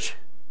churches,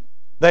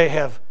 they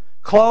have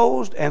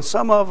closed, and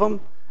some of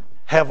them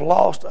have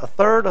lost a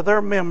third of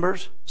their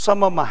members.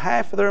 Some of them a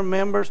half of their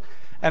members.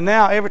 And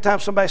now every time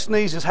somebody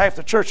sneezes, half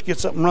the church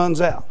gets up and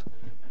runs out.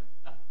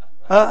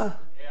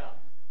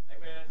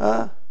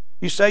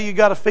 You say you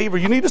got a fever,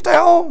 you need to stay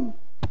home.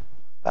 If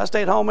I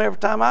stayed home every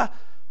time I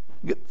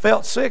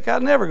felt sick,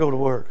 I'd never go to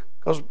work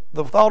because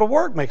the thought of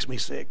work makes me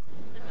sick.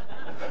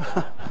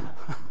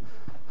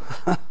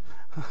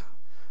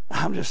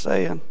 I'm just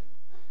saying.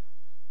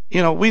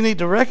 You know, we need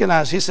to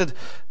recognize, he said,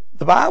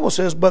 the Bible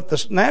says, but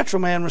the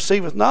natural man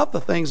receiveth not the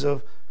things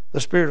of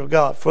the Spirit of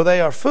God, for they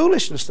are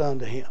foolishness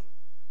unto him. Amen.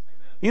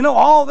 You know,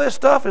 all this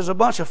stuff is a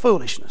bunch of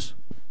foolishness.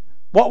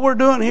 What we're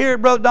doing here,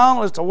 Brother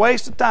Donald, is a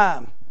waste of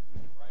time.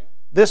 Right.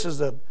 This is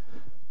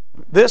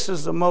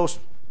the most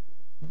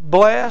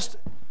blessed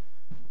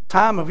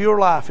time of your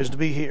life is to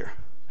be here.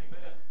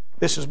 Amen.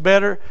 This is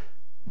better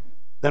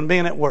than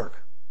being at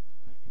work.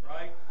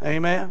 Right.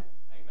 Amen.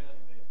 Amen.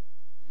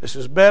 This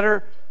is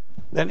better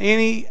than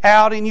any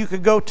outing you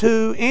could go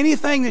to.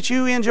 Anything that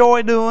you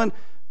enjoy doing,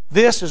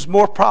 this is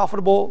more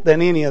profitable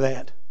than any of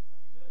that.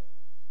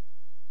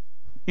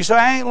 You say,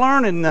 I ain't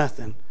learning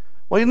nothing.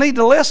 Well, you need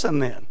to listen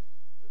then.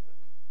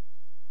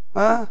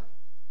 What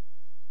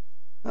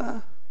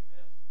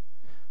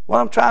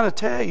I'm trying to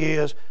tell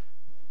you is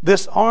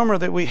this armor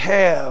that we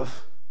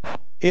have,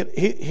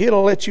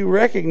 it'll let you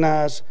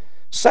recognize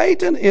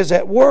Satan is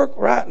at work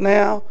right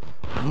now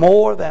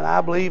more than I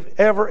believe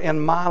ever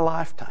in my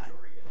lifetime.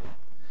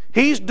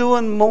 He's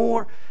doing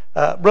more,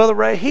 Brother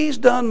Ray, he's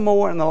done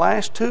more in the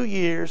last 2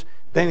 years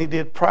than he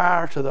did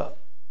prior to the,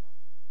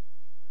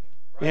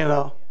 you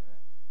know.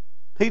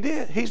 He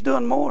did. He's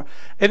doing more.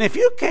 And if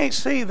you can't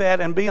see that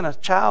and being a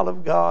child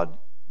of God,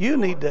 you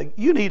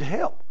need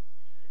help.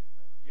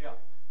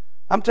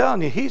 I'm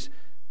telling you, he's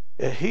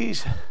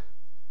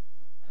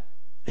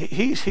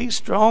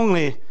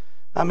strongly,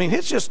 I mean,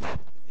 it's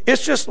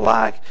just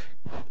like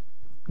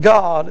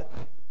God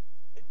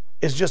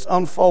is just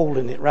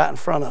unfolding it right in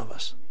front of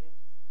us.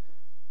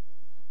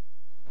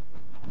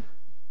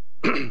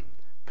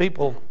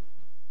 People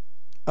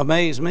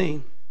amaze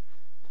me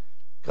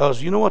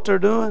because you know what they're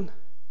doing?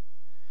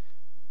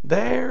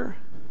 They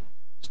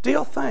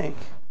still think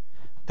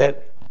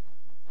that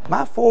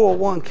my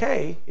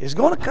 401k is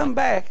going to come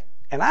back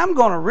and I'm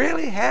going to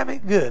really have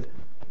it good.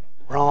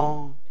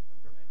 Wrong.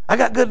 I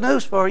got good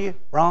news for you.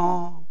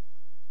 Wrong.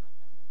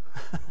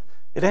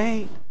 It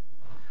ain't.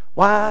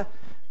 Why?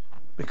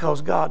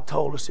 Because God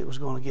told us it was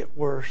going to get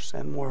worse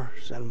and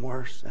worse and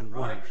worse and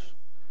worse.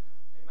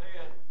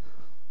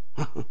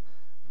 Amen.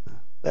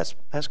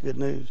 That's good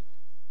news.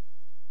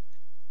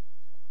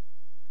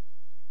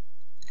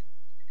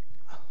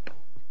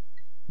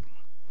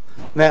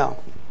 Now,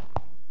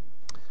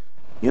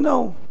 you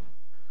know,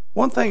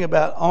 one thing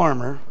about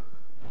armor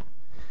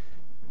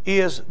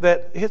is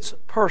that it's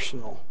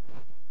personal.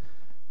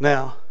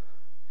 Now,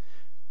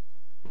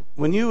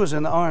 when you was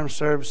in the armed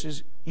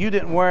services, you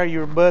didn't wear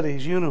your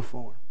buddy's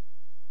uniform,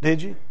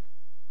 did you?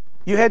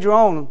 You had your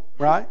own,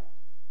 right?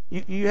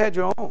 You had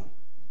your own.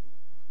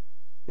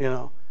 You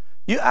know,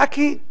 I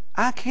can't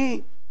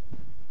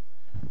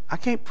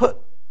put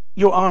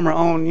your armor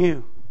on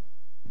you.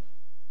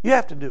 You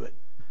have to do it.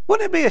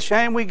 Wouldn't it be a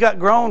shame we got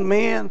grown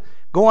men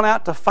going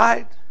out to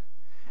fight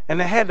and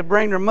they had to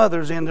bring their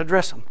mothers in to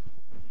dress them?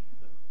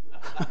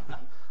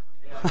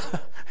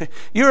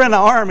 You're in the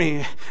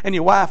army and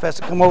your wife has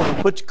to come over and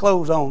put your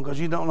clothes on because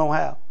you don't know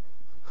how.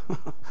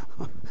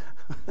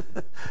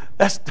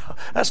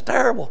 That's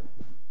terrible.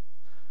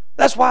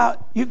 That's why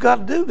you've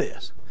got to do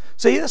this.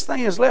 See, this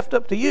thing is left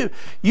up to you.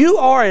 You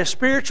are as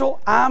spiritual,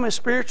 I'm as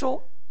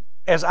spiritual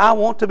as I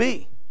want to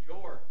be.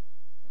 Sure.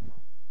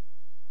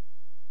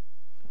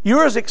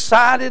 You're as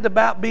excited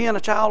about being a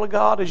child of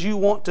God as you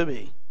want to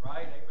be.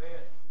 Right, amen.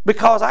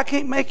 Because I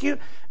can't make you,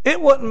 It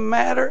wouldn't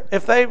matter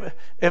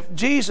if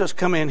Jesus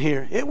come in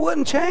here. It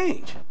wouldn't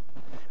change.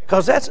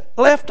 Because that's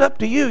left up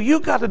to you. You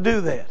got to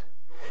do that.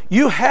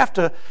 You have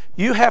to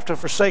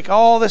forsake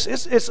all this.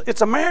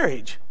 It's a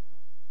marriage.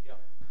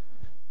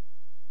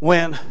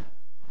 When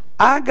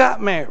I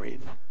got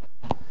married,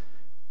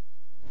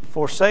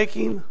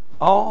 forsaking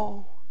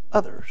all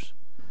others,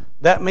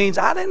 that means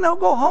I didn't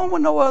go home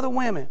with no other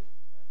women.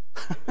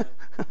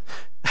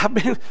 I've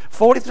been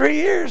 43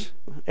 years,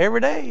 every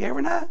day,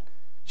 every night.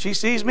 She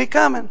sees me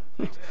coming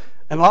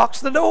and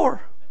locks the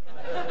door.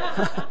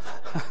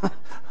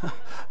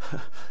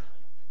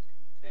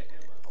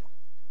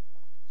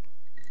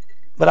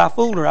 But I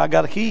fooled her. I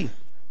got a key.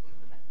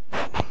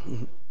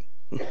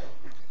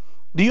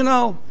 Do you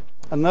know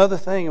another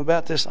thing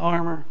about this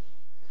armor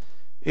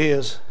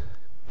is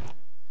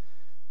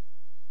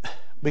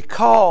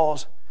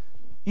because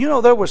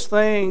there was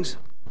things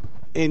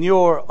in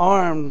your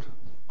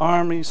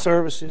army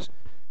services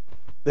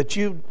that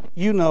you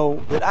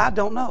know that I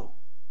don't know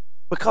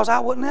because I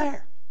wasn't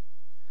there.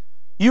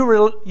 You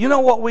know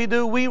what we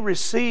do? We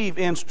receive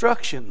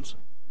instructions.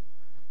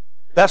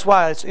 That's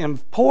why it's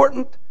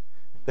important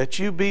that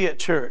you be at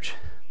church.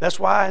 That's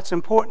why it's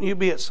important you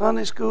be at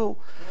Sunday school.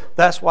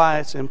 That's why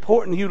it's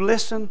important you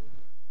listen.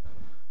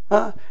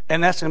 And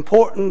that's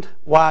important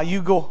why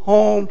you go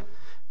home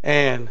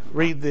and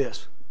read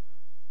this.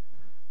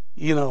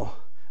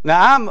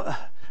 Now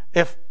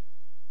if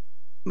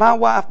my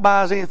wife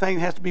buys anything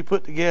that has to be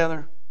put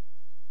together,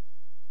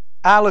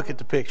 I look at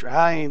the picture.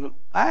 I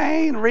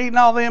ain't reading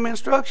all them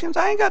instructions.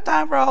 I ain't got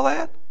time for all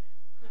that.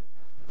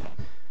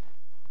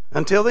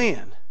 Until the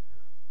end.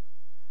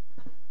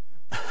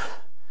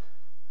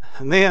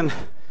 And then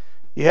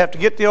you have to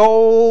get the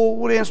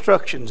old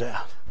instructions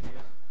out.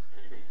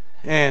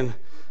 And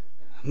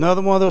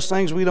another one of those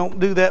things, we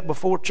don't do that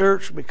before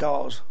church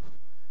because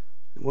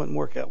it wouldn't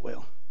work out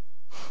well.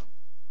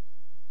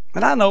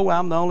 And I know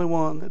I'm the only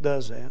one that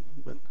does that.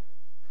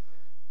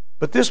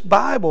 But this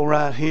Bible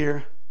right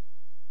here,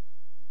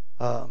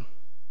 I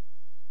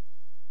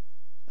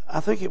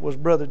think it was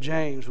Brother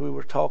James, we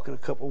were talking a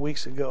couple of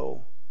weeks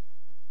ago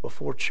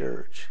before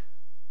church.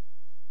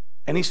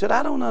 And he said,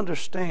 I don't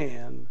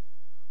understand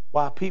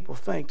why people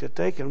think that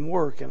they can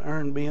work and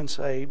earn being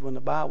saved when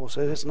the Bible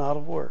says it's not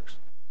of works.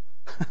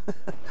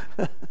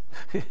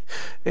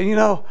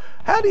 And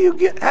how do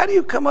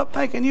you come up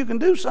thinking you can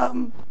do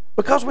something?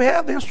 Because we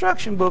have the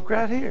instruction book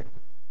right here.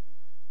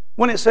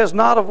 When it says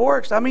not of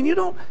works, I mean you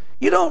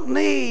don't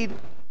need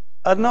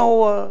a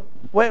Noah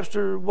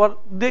Webster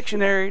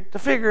dictionary to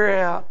figure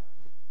out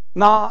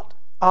not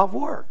of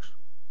works.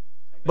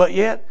 But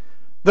yet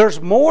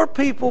there's more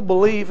people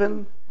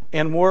believing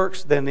in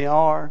works than there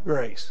are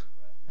grace.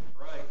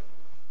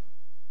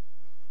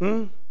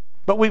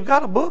 But we've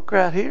got a book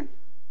right here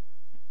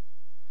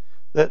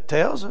that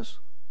tells us.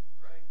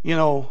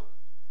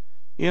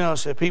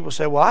 So people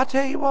say, well, I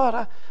tell you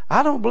what,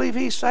 I don't believe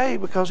he's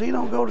saved because he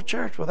don't go to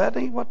church. Well, that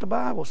ain't what the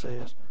Bible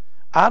says.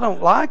 I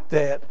don't like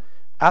that.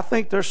 I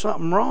think there's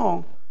something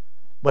wrong.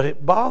 But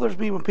it bothers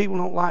me when people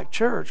don't like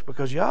church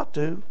because you ought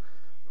to.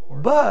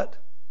 But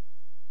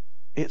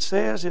it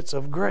says it's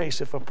of grace.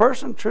 If a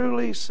person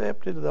truly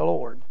accepted the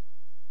Lord,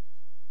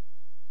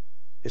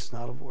 it's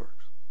not of works.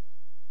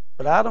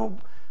 But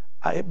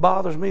it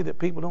bothers me that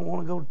people don't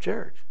want to go to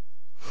church.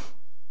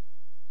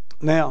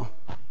 Now,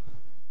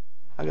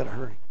 I got to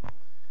hurry.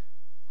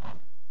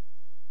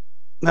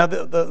 Now,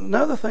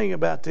 another thing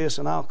about this,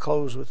 and I'll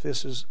close with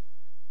this, is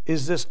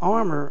this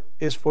armor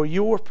is for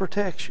your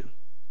protection.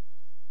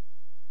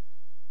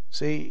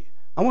 See,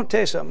 I want to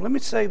tell you something. Let me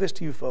say this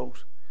to you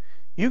folks.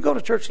 You go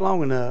to church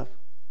long enough,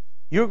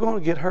 you're going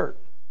to get hurt.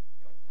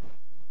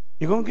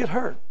 You're going to get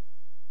hurt.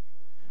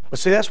 But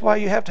see, that's why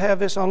you have to have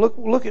this on.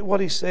 Look at what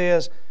he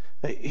says.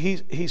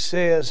 He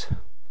says,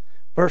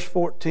 verse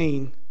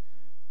 14,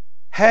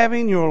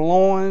 having your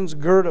loins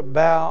girt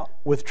about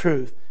with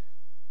truth.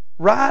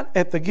 Right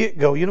at the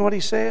get-go, you know what he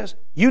says?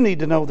 You need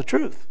to know the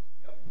truth.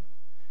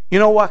 You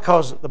know why?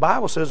 Because the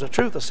Bible says the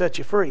truth will set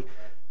you free.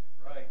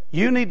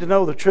 You need to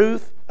know the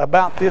truth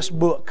about this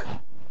book.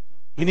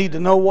 You need to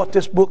know what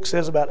this book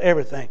says about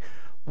everything.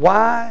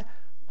 Why,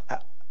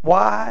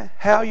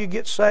 how you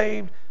get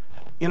saved,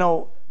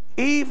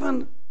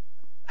 even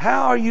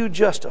how are you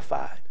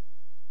justified?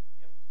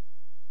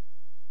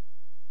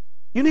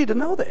 You need to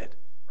know that.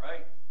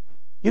 Right.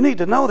 You need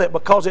to know that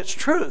because it's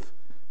truth.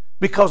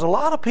 Because a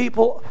lot of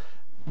people,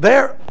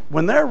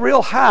 when they're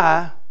real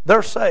high,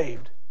 they're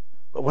saved.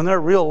 But when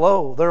they're real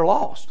low, they're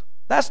lost.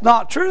 That's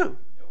not true.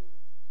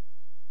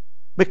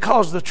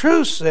 Because the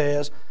truth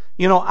says,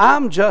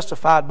 I'm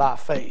justified by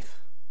faith.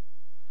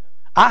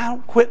 I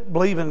don't quit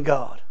believing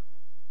God.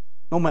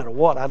 No matter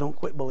what, I don't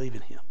quit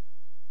believing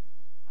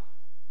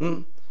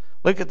Him.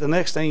 Look at the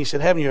next thing. He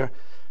said, having your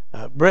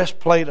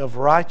breastplate of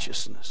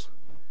righteousness.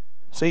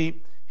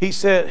 See, he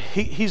said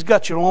he's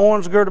got your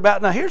loins girded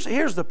about. Now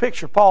here's the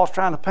picture Paul's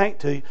trying to paint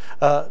to you.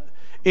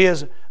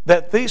 Is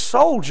that these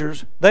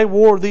soldiers, they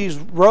wore these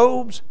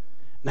robes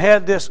and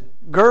had this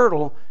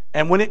girdle,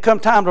 and when it come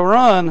time to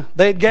run,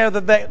 they'd gather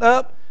that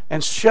up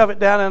and shove it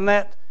down in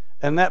that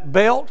and that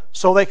belt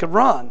so they could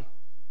run.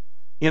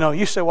 You know,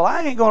 you say, well,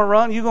 I ain't going to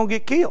run. You're going to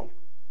get killed.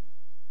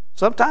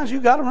 Sometimes you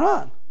got to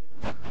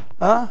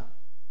run.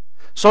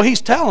 So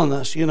he's telling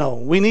us, you know,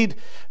 we need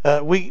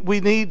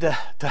to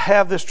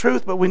have this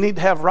truth, but we need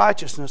to have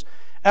righteousness.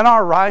 And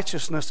our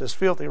righteousness is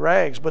filthy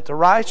rags, but the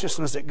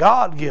righteousness that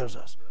God gives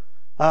us,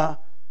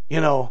 you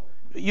know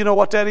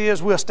what that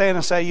is? We'll stand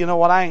and say, you know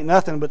what, I ain't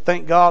nothing, but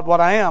thank God what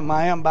I am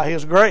by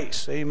His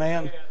grace.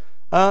 Amen.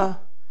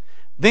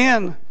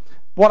 Then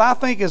what I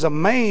think is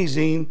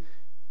amazing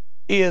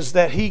is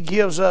that He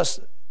gives us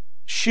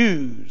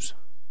shoes,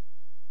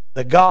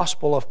 the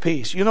gospel of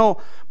peace. You know,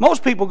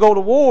 most people go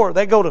to war,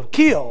 they go to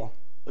kill.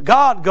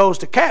 God goes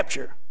to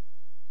capture.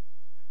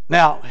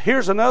 Now,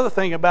 here's another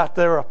thing about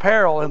their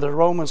apparel and the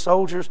Roman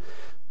soldiers.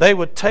 They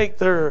would take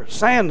their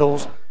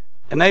sandals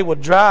and they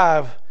would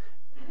drive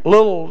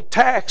little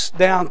tacks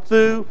down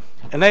through,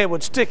 and they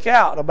would stick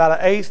out about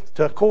 1/8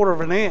 to 1/4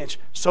 of an inch,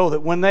 so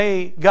that when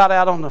they got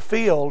out on the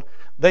field,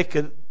 they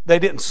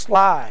didn't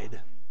slide.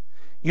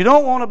 You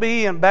don't want to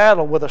be in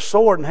battle with a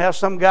sword and have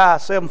some guy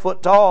 7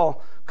 foot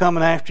tall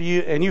coming after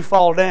you and you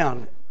fall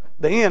down.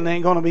 The end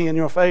ain't going to be in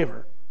your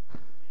favor.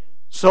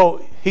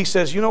 So he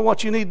says, you know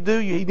what you need to do?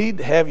 You need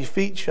to have your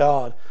feet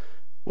shod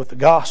with the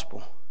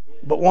gospel.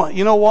 But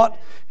you know what?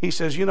 He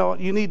says, you know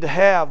what? You need to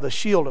have the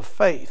shield of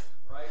faith.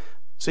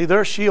 See,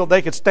 their shield,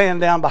 they could stand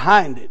down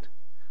behind it,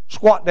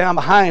 squat down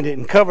behind it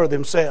and cover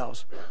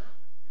themselves.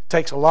 It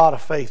takes a lot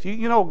of faith.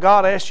 You know,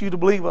 God asks you to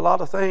believe a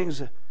lot of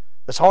things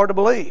that's hard to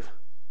believe.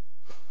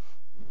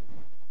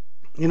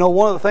 You know,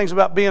 one of the things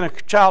about being a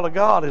child of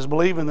God is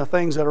believing the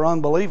things that are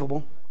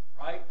unbelievable.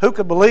 Right. Who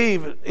could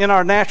believe in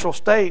our natural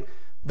state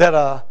that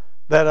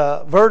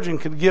a virgin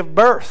could give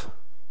birth?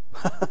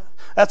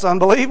 That's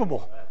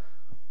unbelievable.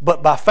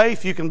 But by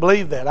faith you can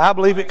believe that. I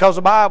believe it because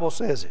the Bible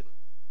says it.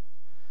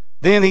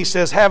 Then he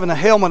says, having a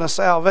helmet of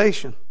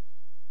salvation.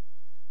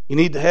 You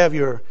need to have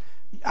your...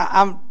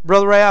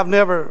 Brother Ray, I've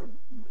never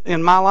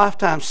in my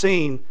lifetime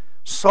seen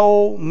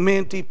so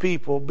many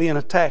people being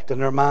attacked in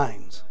their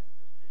minds.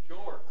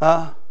 Sure.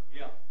 Yeah.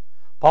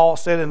 Paul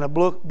said in the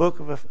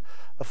book of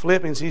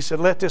Philippians, he said,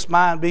 let this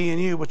mind be in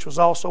you, which was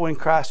also in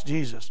Christ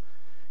Jesus.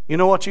 You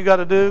know what you got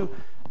to do?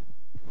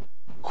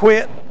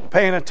 Quit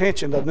paying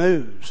attention to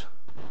news.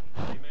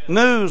 Amen.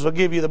 News will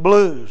give you the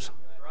blues.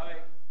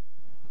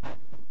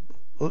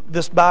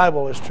 This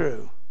Bible is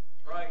true.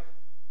 Right.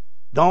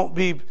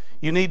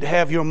 You need to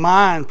have your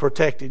mind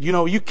protected. You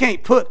know, you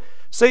can't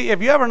see,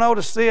 have you ever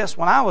noticed this?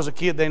 When I was a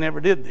kid, they never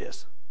did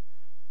this.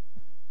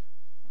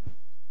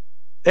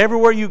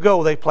 Everywhere you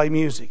go, they play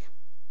music.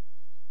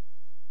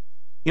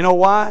 You know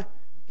why?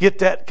 Get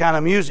that kind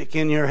of music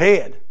in your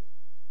head.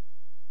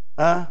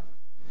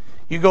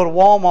 You go to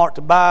Walmart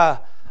to buy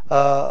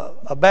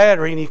a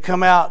battery and you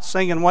come out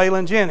singing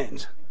Waylon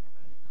Jennings.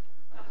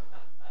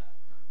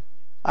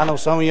 I know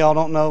some of y'all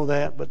don't know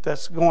that, but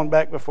that's going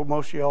back before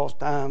most of y'all's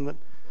time. But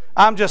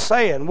I'm just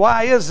saying,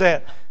 why is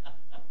that?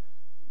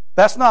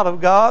 That's not of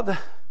God.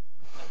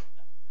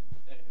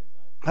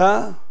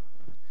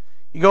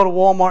 You go to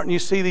Walmart and you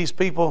see these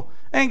people,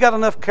 they ain't got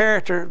enough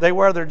character. They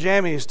wear their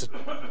jammies to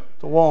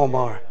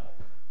Walmart.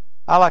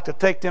 I like to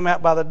take them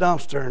out by the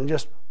dumpster and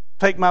just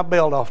take my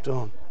belt off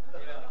to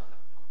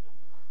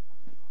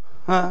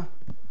them.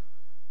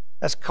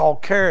 That's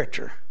called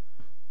character.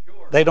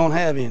 They don't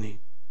have any.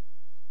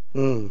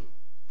 I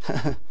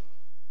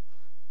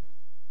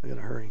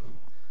gotta hurry.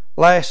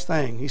 Last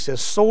thing, he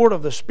says, sword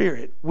of the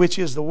Spirit, which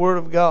is the Word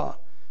of God.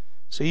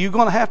 So you're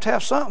going to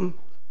have something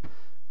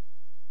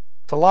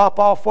to lop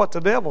off what the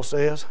devil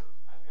says.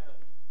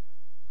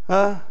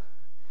 You're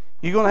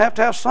going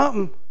to have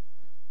something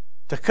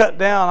to cut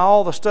down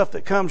all the stuff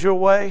that comes your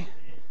way.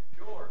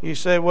 You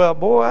say, well,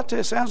 boy, I tell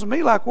you, it sounds to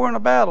me like we're in a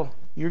battle.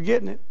 You're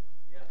getting it.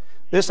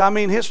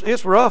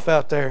 It's rough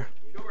out there.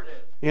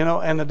 You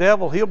know, and the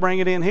devil, he'll bring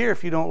it in here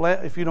if you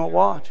don't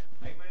watch.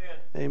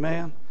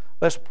 Amen.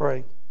 Let's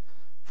pray.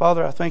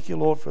 Father, I thank you,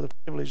 Lord, for the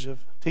privilege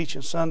of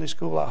teaching Sunday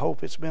school. I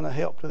hope it's been a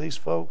help to these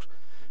folks.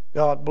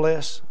 God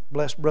bless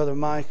Brother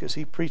Mike as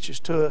he preaches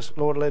to us.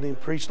 Lord, let him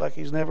preach like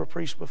he's never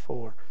preached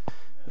before.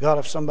 God,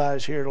 if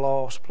somebody's here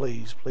lost,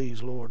 please,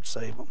 Lord,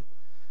 save them.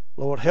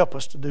 Lord, help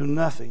us to do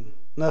nothing,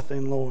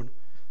 Lord,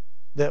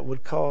 that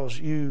would cause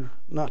you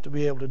not to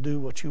be able to do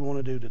what you want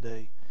to do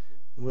today.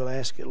 We'll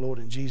ask it, Lord,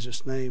 in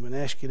Jesus' name, and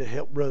ask you to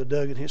help Brother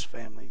Doug and his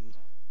family.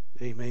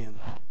 Amen.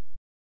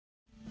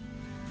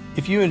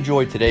 If you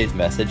enjoyed today's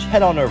message,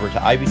 head on over to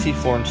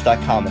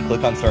ibcflorence.com and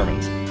click on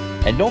sermons.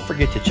 And don't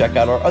forget to check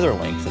out our other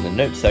links in the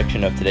notes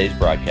section of today's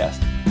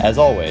broadcast. As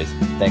always,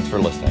 thanks for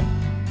listening.